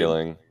Permian fall from the period.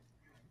 Ceiling.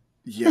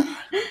 Yeah.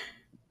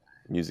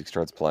 Music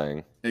starts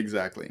playing.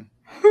 Exactly.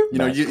 You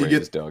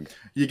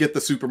get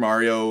the Super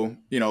Mario,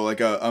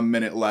 like a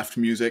minute left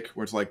music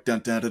where it's like dun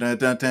dun dun dun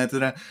dun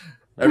dun dun.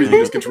 Everything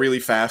just gets really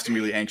fast and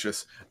really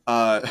anxious.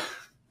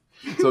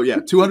 So yeah,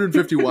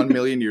 251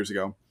 million years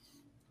ago,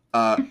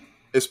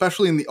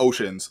 especially in the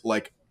oceans,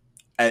 like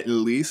at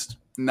least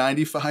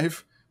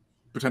 95,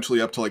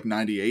 potentially up to like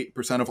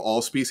 98% of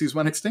all species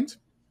went extinct.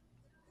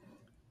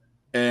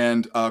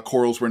 And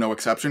corals were no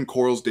exception.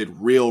 Corals did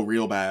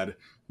real bad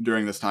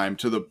during this time,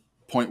 to the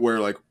point where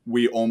like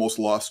we almost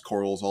lost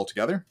corals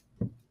altogether.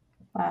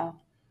 Wow.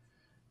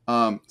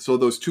 So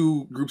those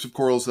two groups of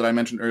corals that I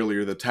mentioned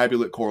earlier, the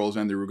tabulate corals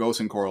and the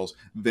rugosine corals,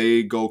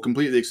 they go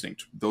completely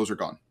extinct. Those are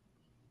gone.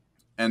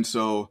 And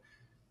so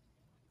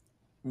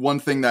one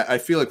thing that I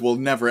feel like will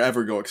never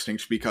ever go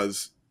extinct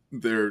because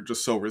they're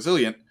just so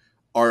resilient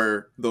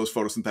are those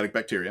photosynthetic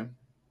bacteria.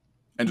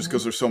 And just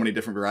because there's so many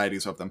different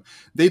varieties of them,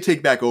 they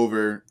take back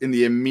over in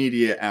the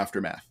immediate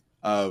aftermath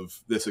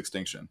of this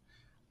extinction.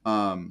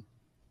 And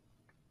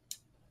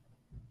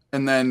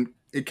then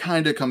it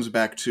kind of comes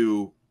back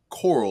to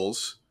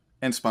corals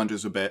and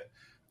sponges a bit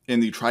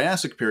in the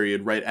Triassic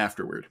period right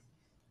afterward.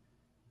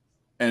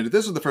 And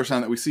this is the first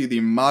time that we see the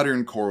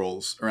modern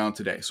corals around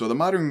today. So the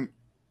modern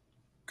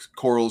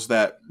corals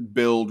that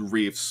build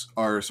reefs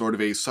are sort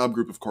of a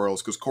subgroup of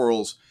corals, because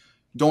corals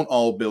don't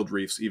all build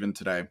reefs even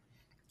today.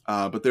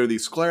 But they're the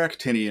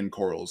scleractinian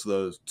corals,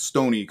 the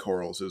stony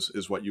corals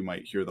is what you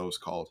might hear those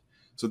called.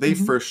 So they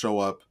first show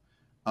up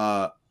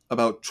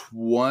about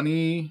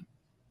 20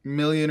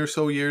 million or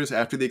so years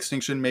after the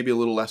extinction, maybe a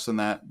little less than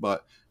that,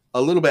 but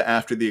a little bit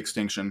after the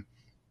extinction.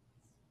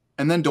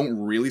 And then don't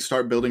really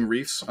start building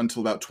reefs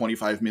until about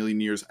 25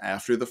 million years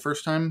after the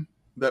first time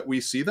that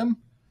we see them.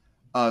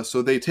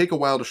 So they take a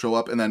while to show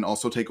up and then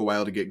also take a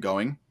while to get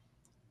going.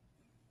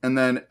 And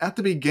then at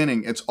the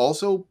beginning, it's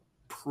also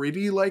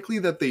pretty likely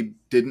that they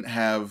didn't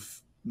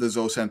have the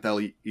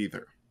zooxanthellae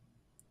either,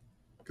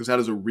 because that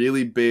is a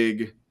really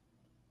big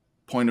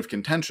point of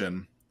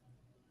contention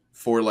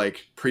for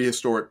like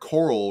prehistoric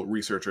coral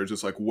researchers.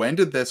 It's like, when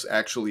did this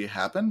actually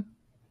happen?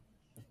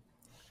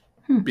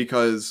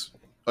 Because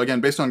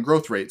again, based on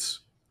growth rates,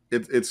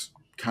 it's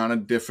kind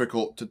of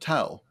difficult to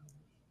tell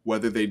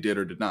whether they did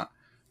or did not.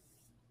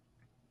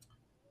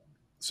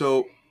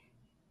 So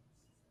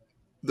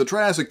the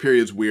Triassic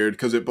period is weird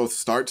because it both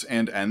starts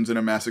and ends in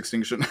a mass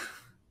extinction.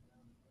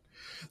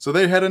 So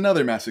they had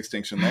another mass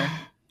extinction there.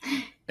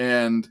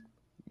 And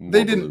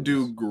they didn't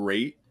do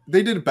great.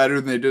 They did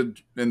better than they did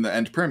in the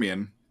end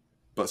Permian.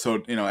 But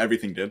so,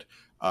 everything did.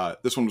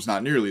 This one was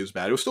not nearly as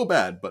bad. It was still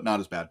bad, but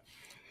not as bad.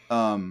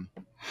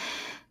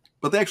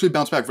 But they actually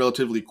bounce back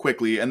relatively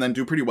quickly and then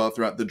do pretty well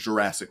throughout the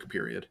Jurassic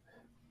period.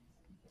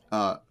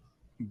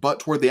 But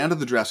toward the end of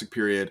the Jurassic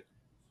period,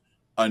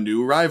 a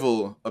new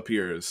rival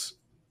appears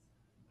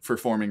for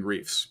forming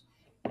reefs.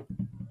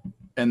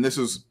 And this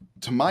is,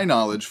 to my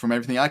knowledge, from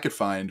everything I could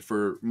find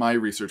for my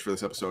research for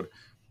this episode,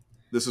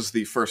 this is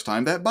the first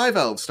time that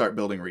bivalves start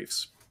building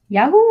reefs.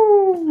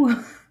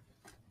 Yahoo!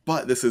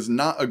 But this is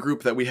not a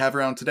group that we have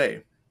around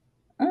today.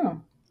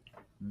 Oh.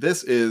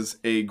 This is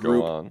a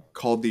group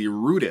called the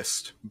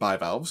rudist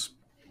bivalves.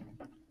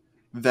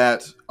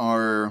 that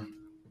are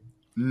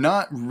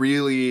not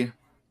really...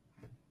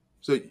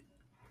 So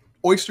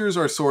oysters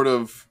are sort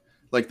of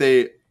like,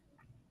 they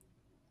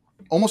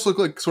almost look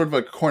like sort of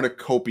a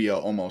cornucopia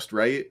almost,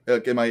 right?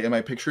 Like, am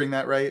I picturing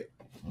that right?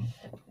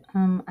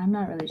 I'm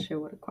not really sure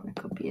what a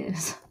cornucopia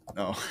is.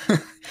 No.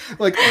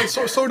 Like,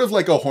 sort of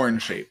like a horn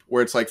shape,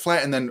 where it's like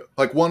flat, and then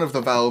like one of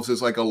the valves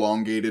is like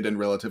elongated and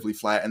relatively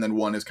flat, and then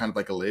one is kind of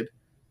like a lid.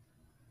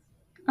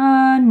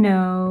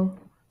 No.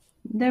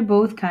 They're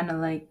both kind of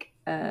like,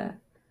 I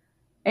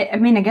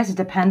mean, I guess it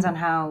depends on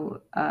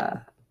how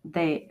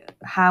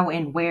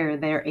and where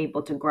they're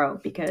able to grow,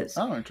 because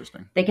Oh,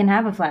 interesting. they can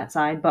have a flat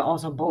side, but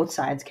also both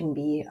sides can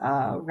be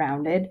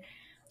rounded.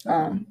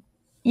 Oh.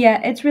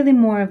 Yeah, it's really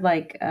more of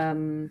like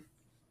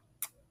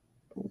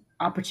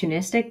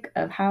opportunistic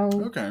of how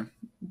Okay.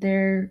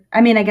 they're.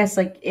 I mean, I guess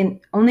like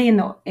only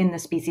in the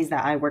species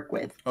that I work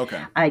with.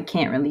 Okay. I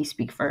can't really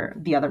speak for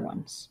the other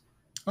ones.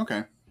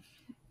 Okay.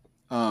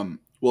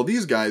 Well,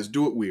 these guys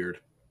do it weird,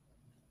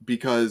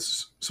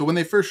 because so when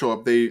they first show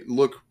up, they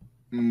look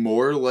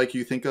more like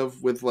you think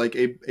of with like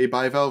a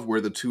bivalve,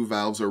 where the two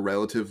valves are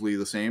relatively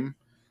the same.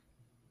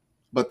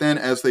 But then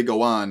as they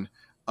go on,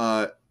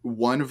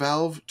 one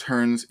valve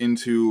turns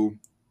into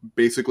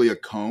basically a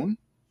cone,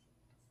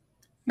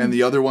 and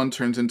the other one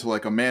turns into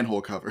like a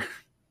manhole cover,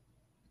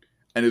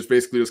 and is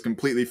basically just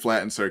completely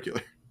flat and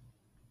circular.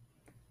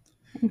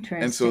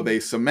 Interesting. And so they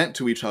cement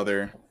to each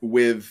other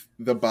with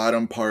the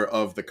bottom part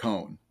of the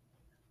cone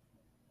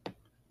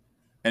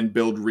and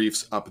build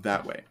reefs up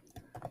that way.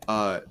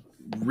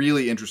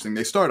 Really interesting.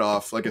 They start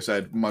off, like I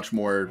said, much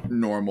more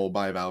normal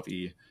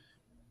bivalve-y,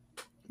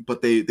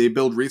 but they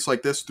build reefs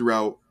like this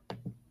throughout,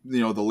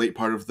 the late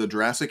part of the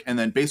Jurassic, and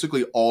then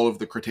basically all of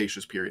the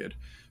Cretaceous period.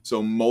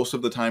 So most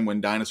of the time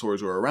when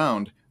dinosaurs were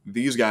around,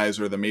 these guys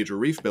are the major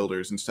reef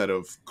builders instead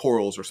of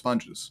corals or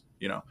sponges,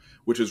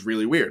 which is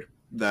really weird.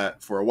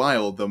 That for a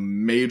while, the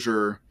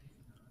major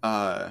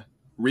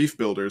reef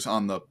builders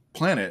on the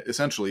planet,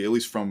 essentially, at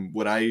least from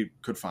what I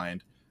could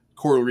find,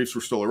 coral reefs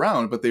were still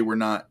around, but they were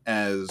not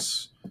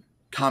as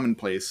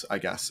commonplace, I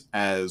guess,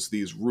 as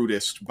these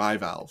rudist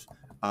bivalve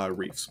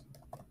reefs.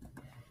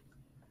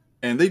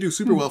 And they do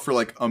super well for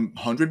like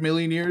 100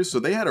 million years, so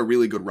they had a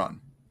really good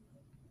run.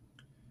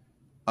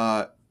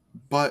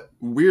 But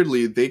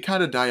weirdly, they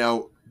kind of die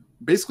out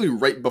basically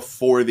right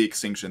before the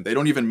extinction. They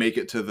don't even make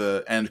it to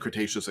the end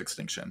Cretaceous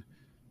extinction.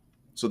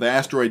 So the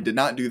asteroid did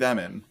not do them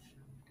in,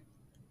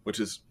 which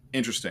is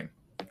interesting.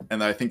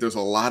 And I think there's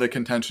a lot of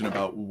contention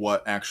about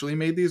what actually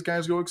made these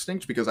guys go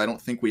extinct, because I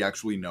don't think we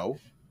actually know.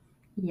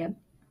 Yep.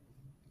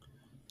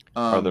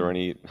 Are there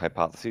any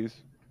hypotheses?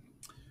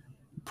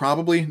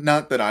 Probably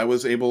not that I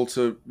was able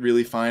to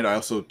really find. I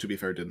also, to be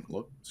fair, didn't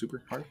look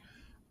super hard.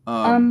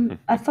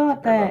 A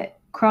thought that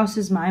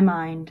crosses my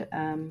mind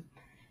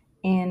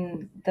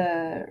in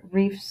the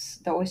reefs,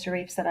 the oyster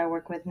reefs that I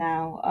work with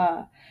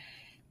now,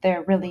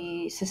 they're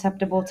really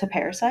susceptible to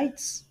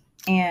parasites,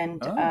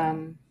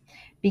 and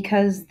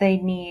because they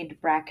need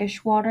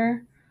brackish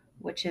water,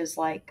 which is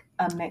like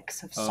a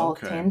mix of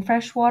salt and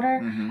fresh water.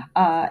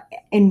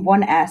 In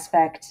one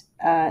aspect,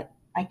 I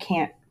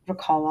can't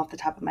recall off the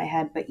top of my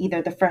head, but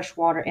either the fresh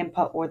water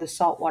input or the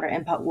salt water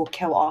input will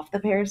kill off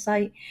the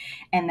parasite,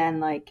 and then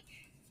like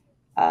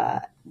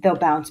they'll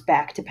bounce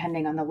back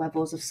depending on the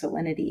levels of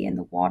salinity in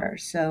the water.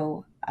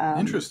 So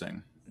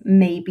interesting.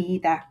 Maybe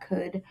that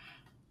could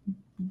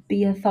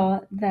be a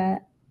thought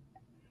that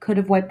could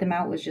have wiped them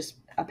out, was just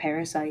a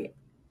parasite.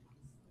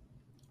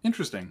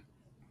 Interesting.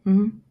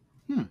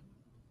 Mm-hmm.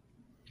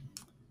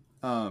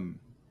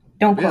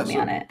 Don't quote me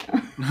on it.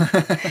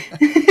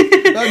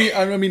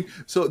 I mean,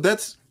 so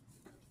that's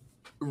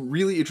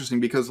really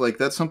interesting, because like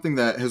that's something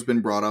that has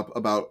been brought up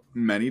about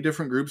many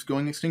different groups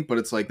going extinct, but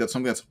it's like that's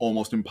something that's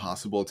almost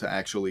impossible to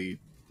actually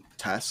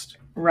test.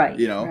 Right.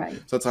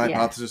 So it's a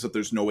hypothesis that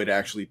there's no way to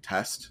actually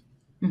test.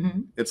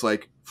 Mm-hmm. It's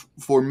like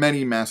for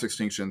many mass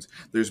extinctions,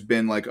 there's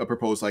been like a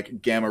proposed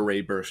like gamma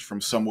ray burst from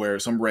somewhere,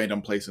 some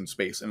random place in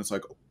space, and it's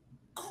like,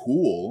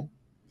 cool.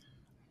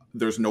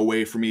 There's no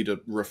way for me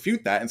to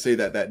refute that and say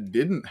that that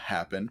didn't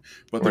happen,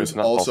 but there's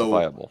not also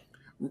falsifiable.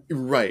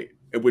 Right,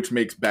 which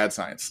makes bad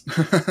science.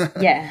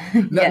 Yeah.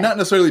 Not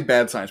necessarily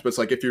bad science, but it's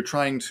like if you're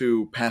trying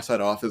to pass that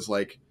off as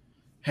like,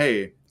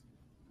 hey,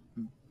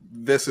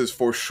 this is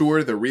for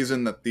sure the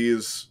reason that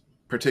these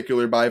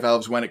particular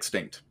bivalves went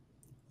extinct.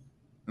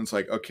 And it's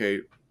like,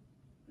 okay,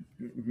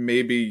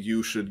 maybe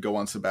you should go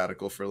on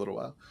sabbatical for a little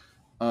while.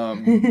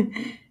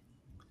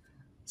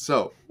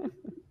 So,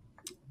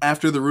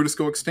 after the rudists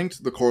go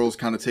extinct, the corals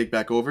kind of take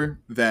back over.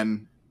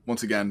 Then,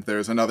 once again,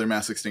 there's another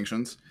mass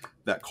extinctions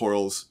that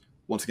corals,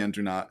 once again,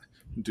 do not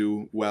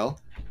do well.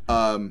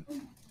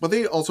 But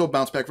they also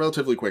bounce back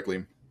relatively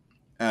quickly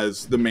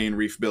as the main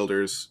reef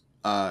builders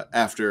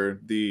after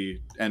the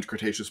end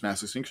Cretaceous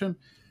mass extinction.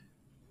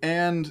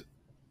 And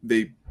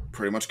they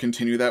pretty much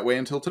continue that way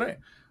until today.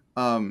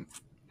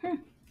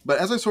 But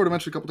as I sort of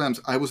mentioned a couple times,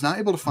 I was not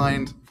able to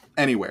find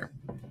anywhere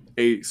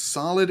a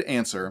solid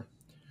answer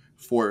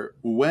for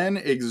when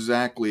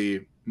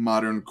exactly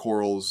modern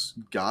corals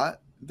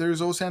got their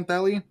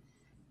zooxanthellae.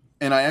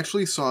 And I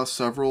actually saw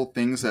several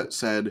things that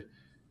said,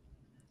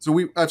 so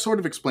I've sort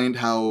of explained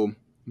how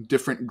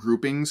different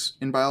groupings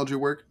in biology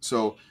work.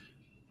 So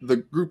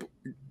the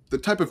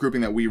type of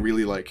grouping that we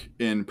really like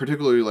in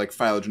particularly like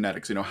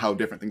phylogenetics, how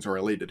different things are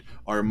related,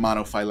 are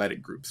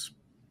monophyletic groups.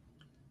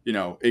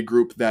 A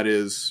group that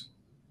is,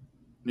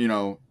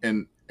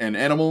 an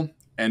animal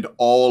and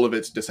all of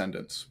its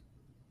descendants.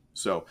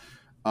 So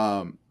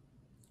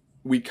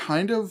we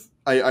kind of,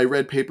 I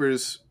read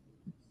papers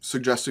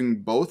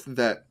suggesting both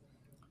that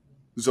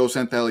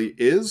zooxanthellae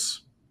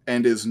is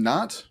and is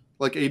not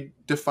like a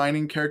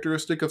defining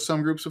characteristic of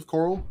some groups of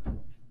coral,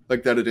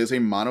 like that it is a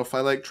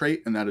monophyletic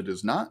trait and that it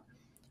is not,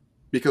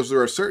 because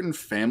there are certain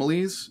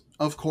families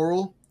of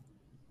coral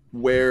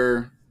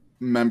where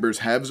members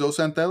have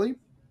zooxanthellae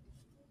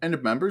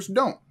and members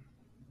don't.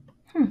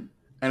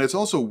 And it's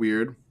also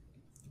weird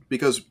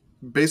because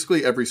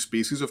basically every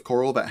species of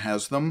coral that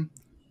has them,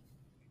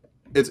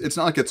 it's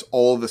not like it's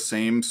all the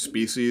same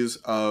species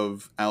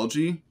of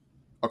algae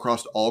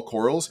across all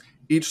corals.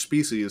 Each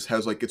species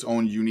has like its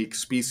own unique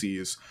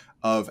species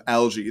of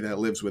algae that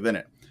lives within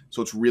it.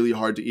 So it's really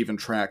hard to even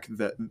track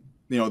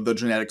the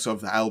genetics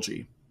of the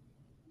algae.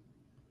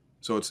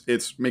 So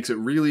it's makes it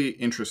really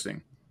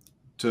interesting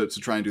to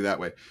try and do that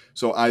way.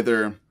 So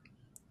either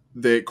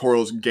the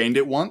corals gained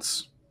it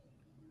once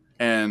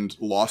and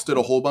lost it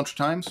a whole bunch of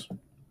times,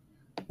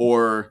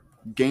 or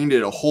gained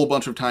it a whole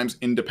bunch of times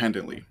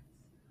independently,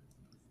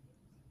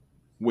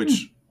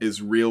 which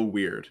is real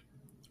weird.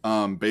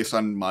 Based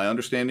on my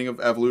understanding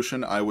of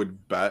evolution, I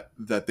would bet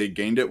that they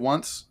gained it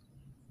once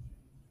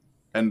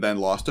and then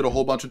lost it a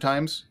whole bunch of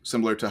times,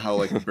 similar to how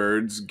like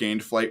birds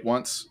gained flight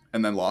once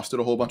and then lost it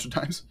a whole bunch of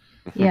times.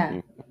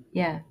 Yeah.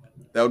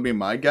 That would be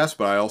my guess,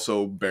 but I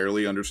also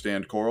barely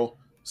understand coral,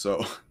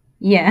 so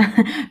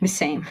Yeah, the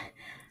same.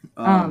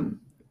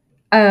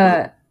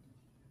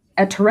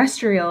 A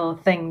terrestrial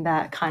thing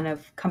that kind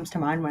of comes to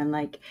mind when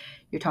like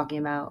you're talking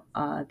about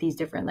these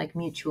different like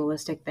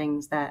mutualistic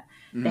things that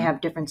they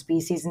have different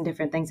species and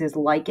different things is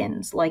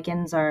lichens.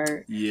 Lichens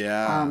are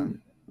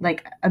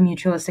like a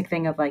mutualistic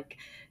thing of like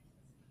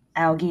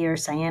algae or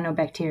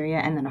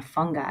cyanobacteria and then a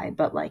fungi,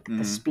 but like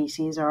the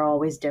species are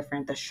always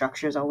different, the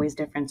structure is always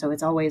different, so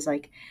it's always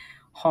like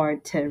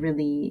hard to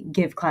really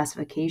give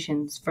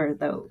classifications for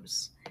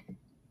those.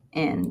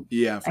 And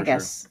I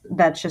guess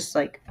that's just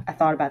like I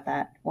thought about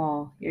that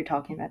while you're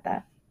talking about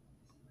that.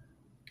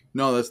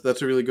 No,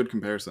 that's a really good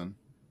comparison.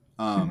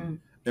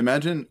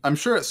 Imagine, I'm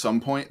sure at some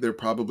point there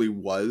probably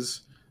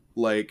was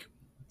like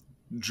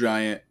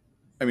giant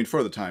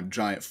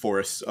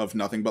forests of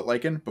nothing but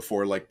lichen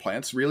before like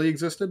plants really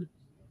existed.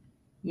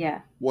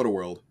 Yeah. What a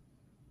world.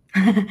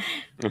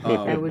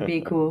 That would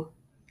be cool.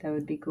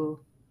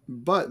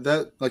 But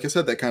that, like I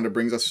said, that kind of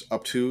brings us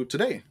up to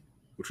today,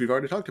 which we've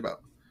already talked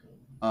about.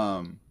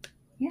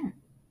 Yeah.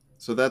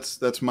 So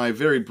that's my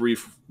very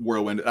brief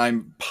whirlwind.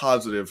 I'm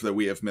positive that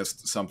we have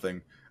missed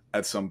something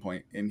at some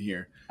point in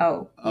here.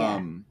 Oh,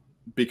 yeah.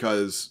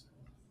 Because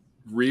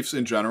reefs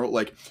in general,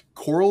 like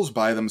corals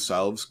by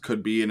themselves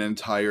could be an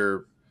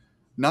entire,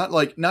 not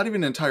even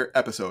an entire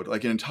episode,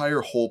 like an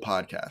entire whole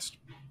podcast.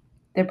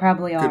 There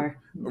probably are.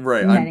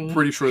 Right. Many. I'm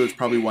pretty sure there's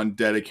probably one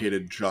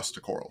dedicated just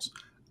to corals.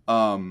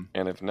 And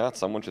if not,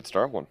 someone should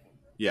start one.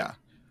 Yeah.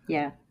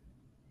 Yeah.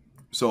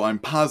 So I'm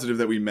positive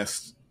that we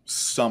missed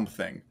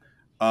something.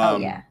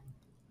 Yeah.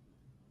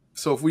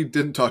 So if we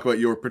didn't talk about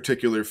your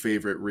particular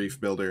favorite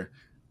reef builder,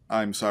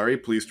 I'm sorry.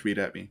 Please tweet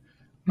at me.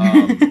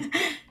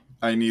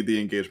 I need the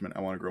engagement.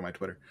 I want to grow my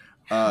Twitter.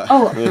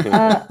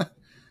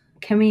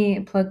 Can we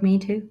plug me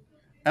too?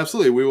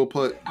 Absolutely. We will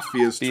put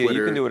Fia's Twitter.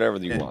 You can do whatever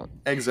you want.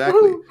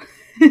 Exactly.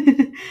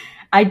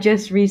 I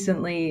just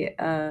recently,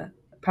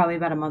 probably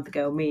about a month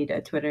ago, made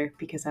a Twitter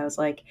because I was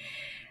like,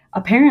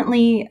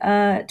 apparently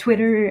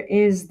Twitter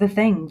is the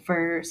thing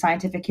for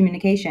scientific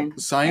communication.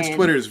 Science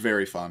Twitter is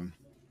very fun.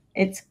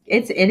 It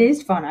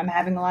is fun. I'm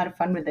having a lot of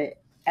fun with it.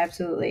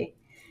 Absolutely.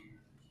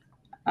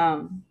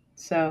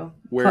 So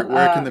where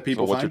can the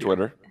people what's find your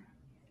Twitter?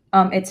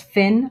 It's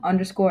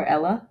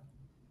Finn_Ella.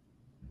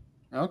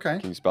 Okay.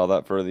 Can you spell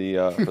that for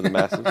the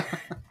masses?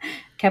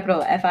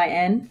 Capital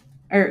Fin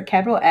or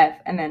capital F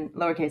and then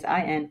lowercase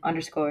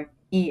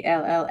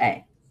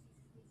in_ELLA.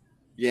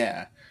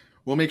 Yeah.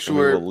 We'll make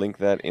sure. And we will link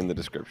that in the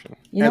description.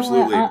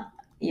 Absolutely.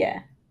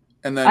 Yeah.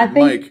 And then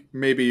Mike,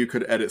 maybe you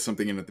could edit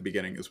something in at the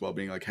beginning as well,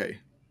 being like, hey,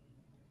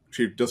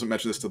 she doesn't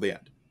mention this till the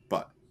end,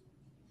 but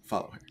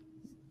follow her.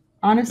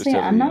 Honestly,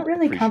 I'm not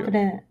really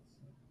confident.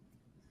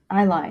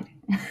 I lied.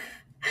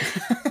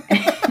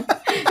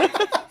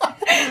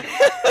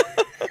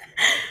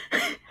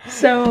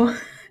 So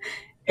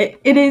it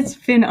is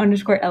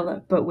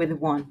Finn_Ella, but with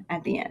 1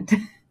 at the end.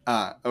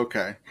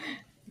 Okay.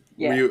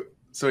 Yeah.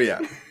 Yeah.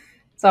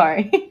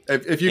 Sorry.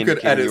 If you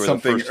could edit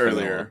something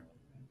earlier. Vanilla.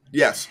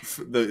 Yes,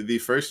 the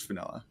first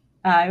vanilla.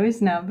 I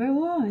was number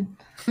 1.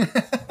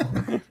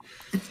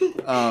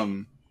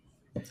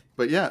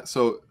 But yeah,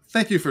 so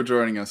thank you for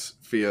joining us,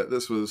 Fia.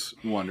 This was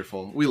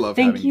wonderful. We love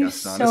having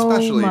guests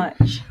on,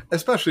 much.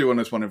 especially when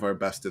it's one of our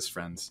bestest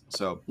friends.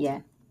 So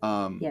yeah.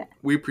 Yeah.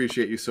 We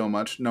appreciate you so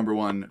much. Number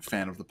one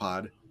fan of the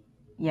pod.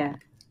 Yeah.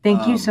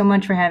 Thank you so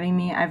much for having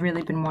me. I've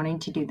really been wanting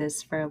to do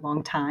this for a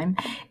long time,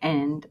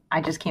 and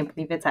I just can't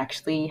believe it's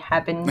actually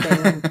happened,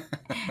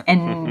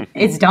 and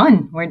it's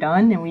done. We're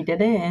done, and we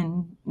did it,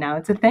 and now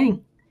it's a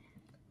thing.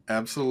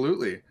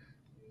 Absolutely.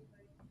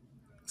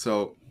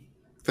 So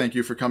thank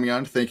you for coming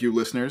on. Thank you,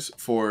 listeners,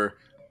 for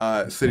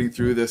sitting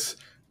through this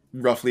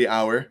roughly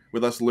hour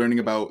with us learning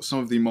about some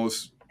of the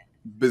most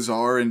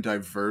bizarre and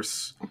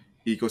diverse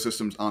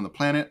ecosystems on the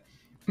planet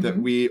that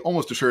we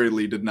almost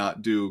assuredly did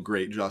not do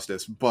great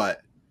justice, but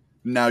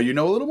now you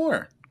know a little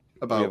more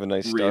about we have a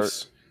nice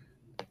reefs.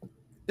 Start.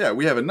 Yeah,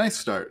 we have a nice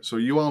start. So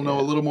you all know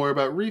a little more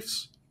about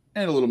reefs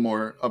and a little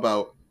more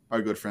about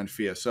our good friend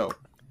Fia. So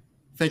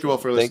thank you all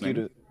for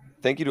listening.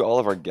 Thank you to all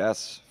of our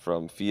guests,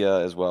 from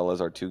Fia as well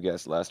as our 2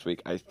 guests last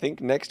week. I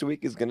think next week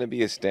is going to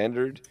be a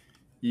standard,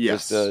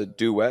 just a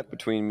duet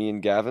between me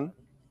and Gavin.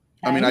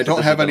 I mean, I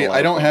don't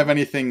have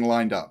anything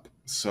lined up.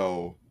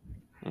 So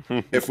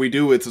if we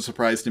do, it's a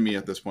surprise to me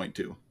at this point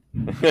too.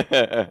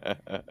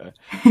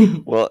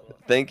 Well,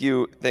 thank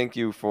you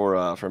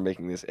for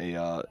making this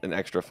an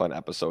extra fun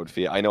episode,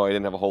 Fia. I know I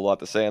didn't have a whole lot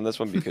to say on this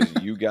one because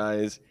you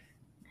guys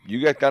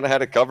kind of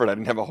had it covered. I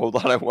didn't have a whole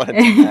lot I wanted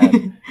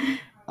to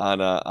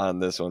add on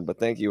this one, but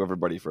thank you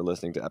everybody for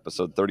listening to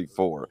episode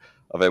 34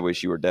 of I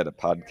Wish You Were Dead, a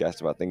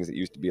podcast about things that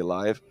used to be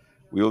alive.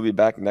 We will be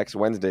back next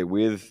Wednesday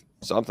with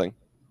something.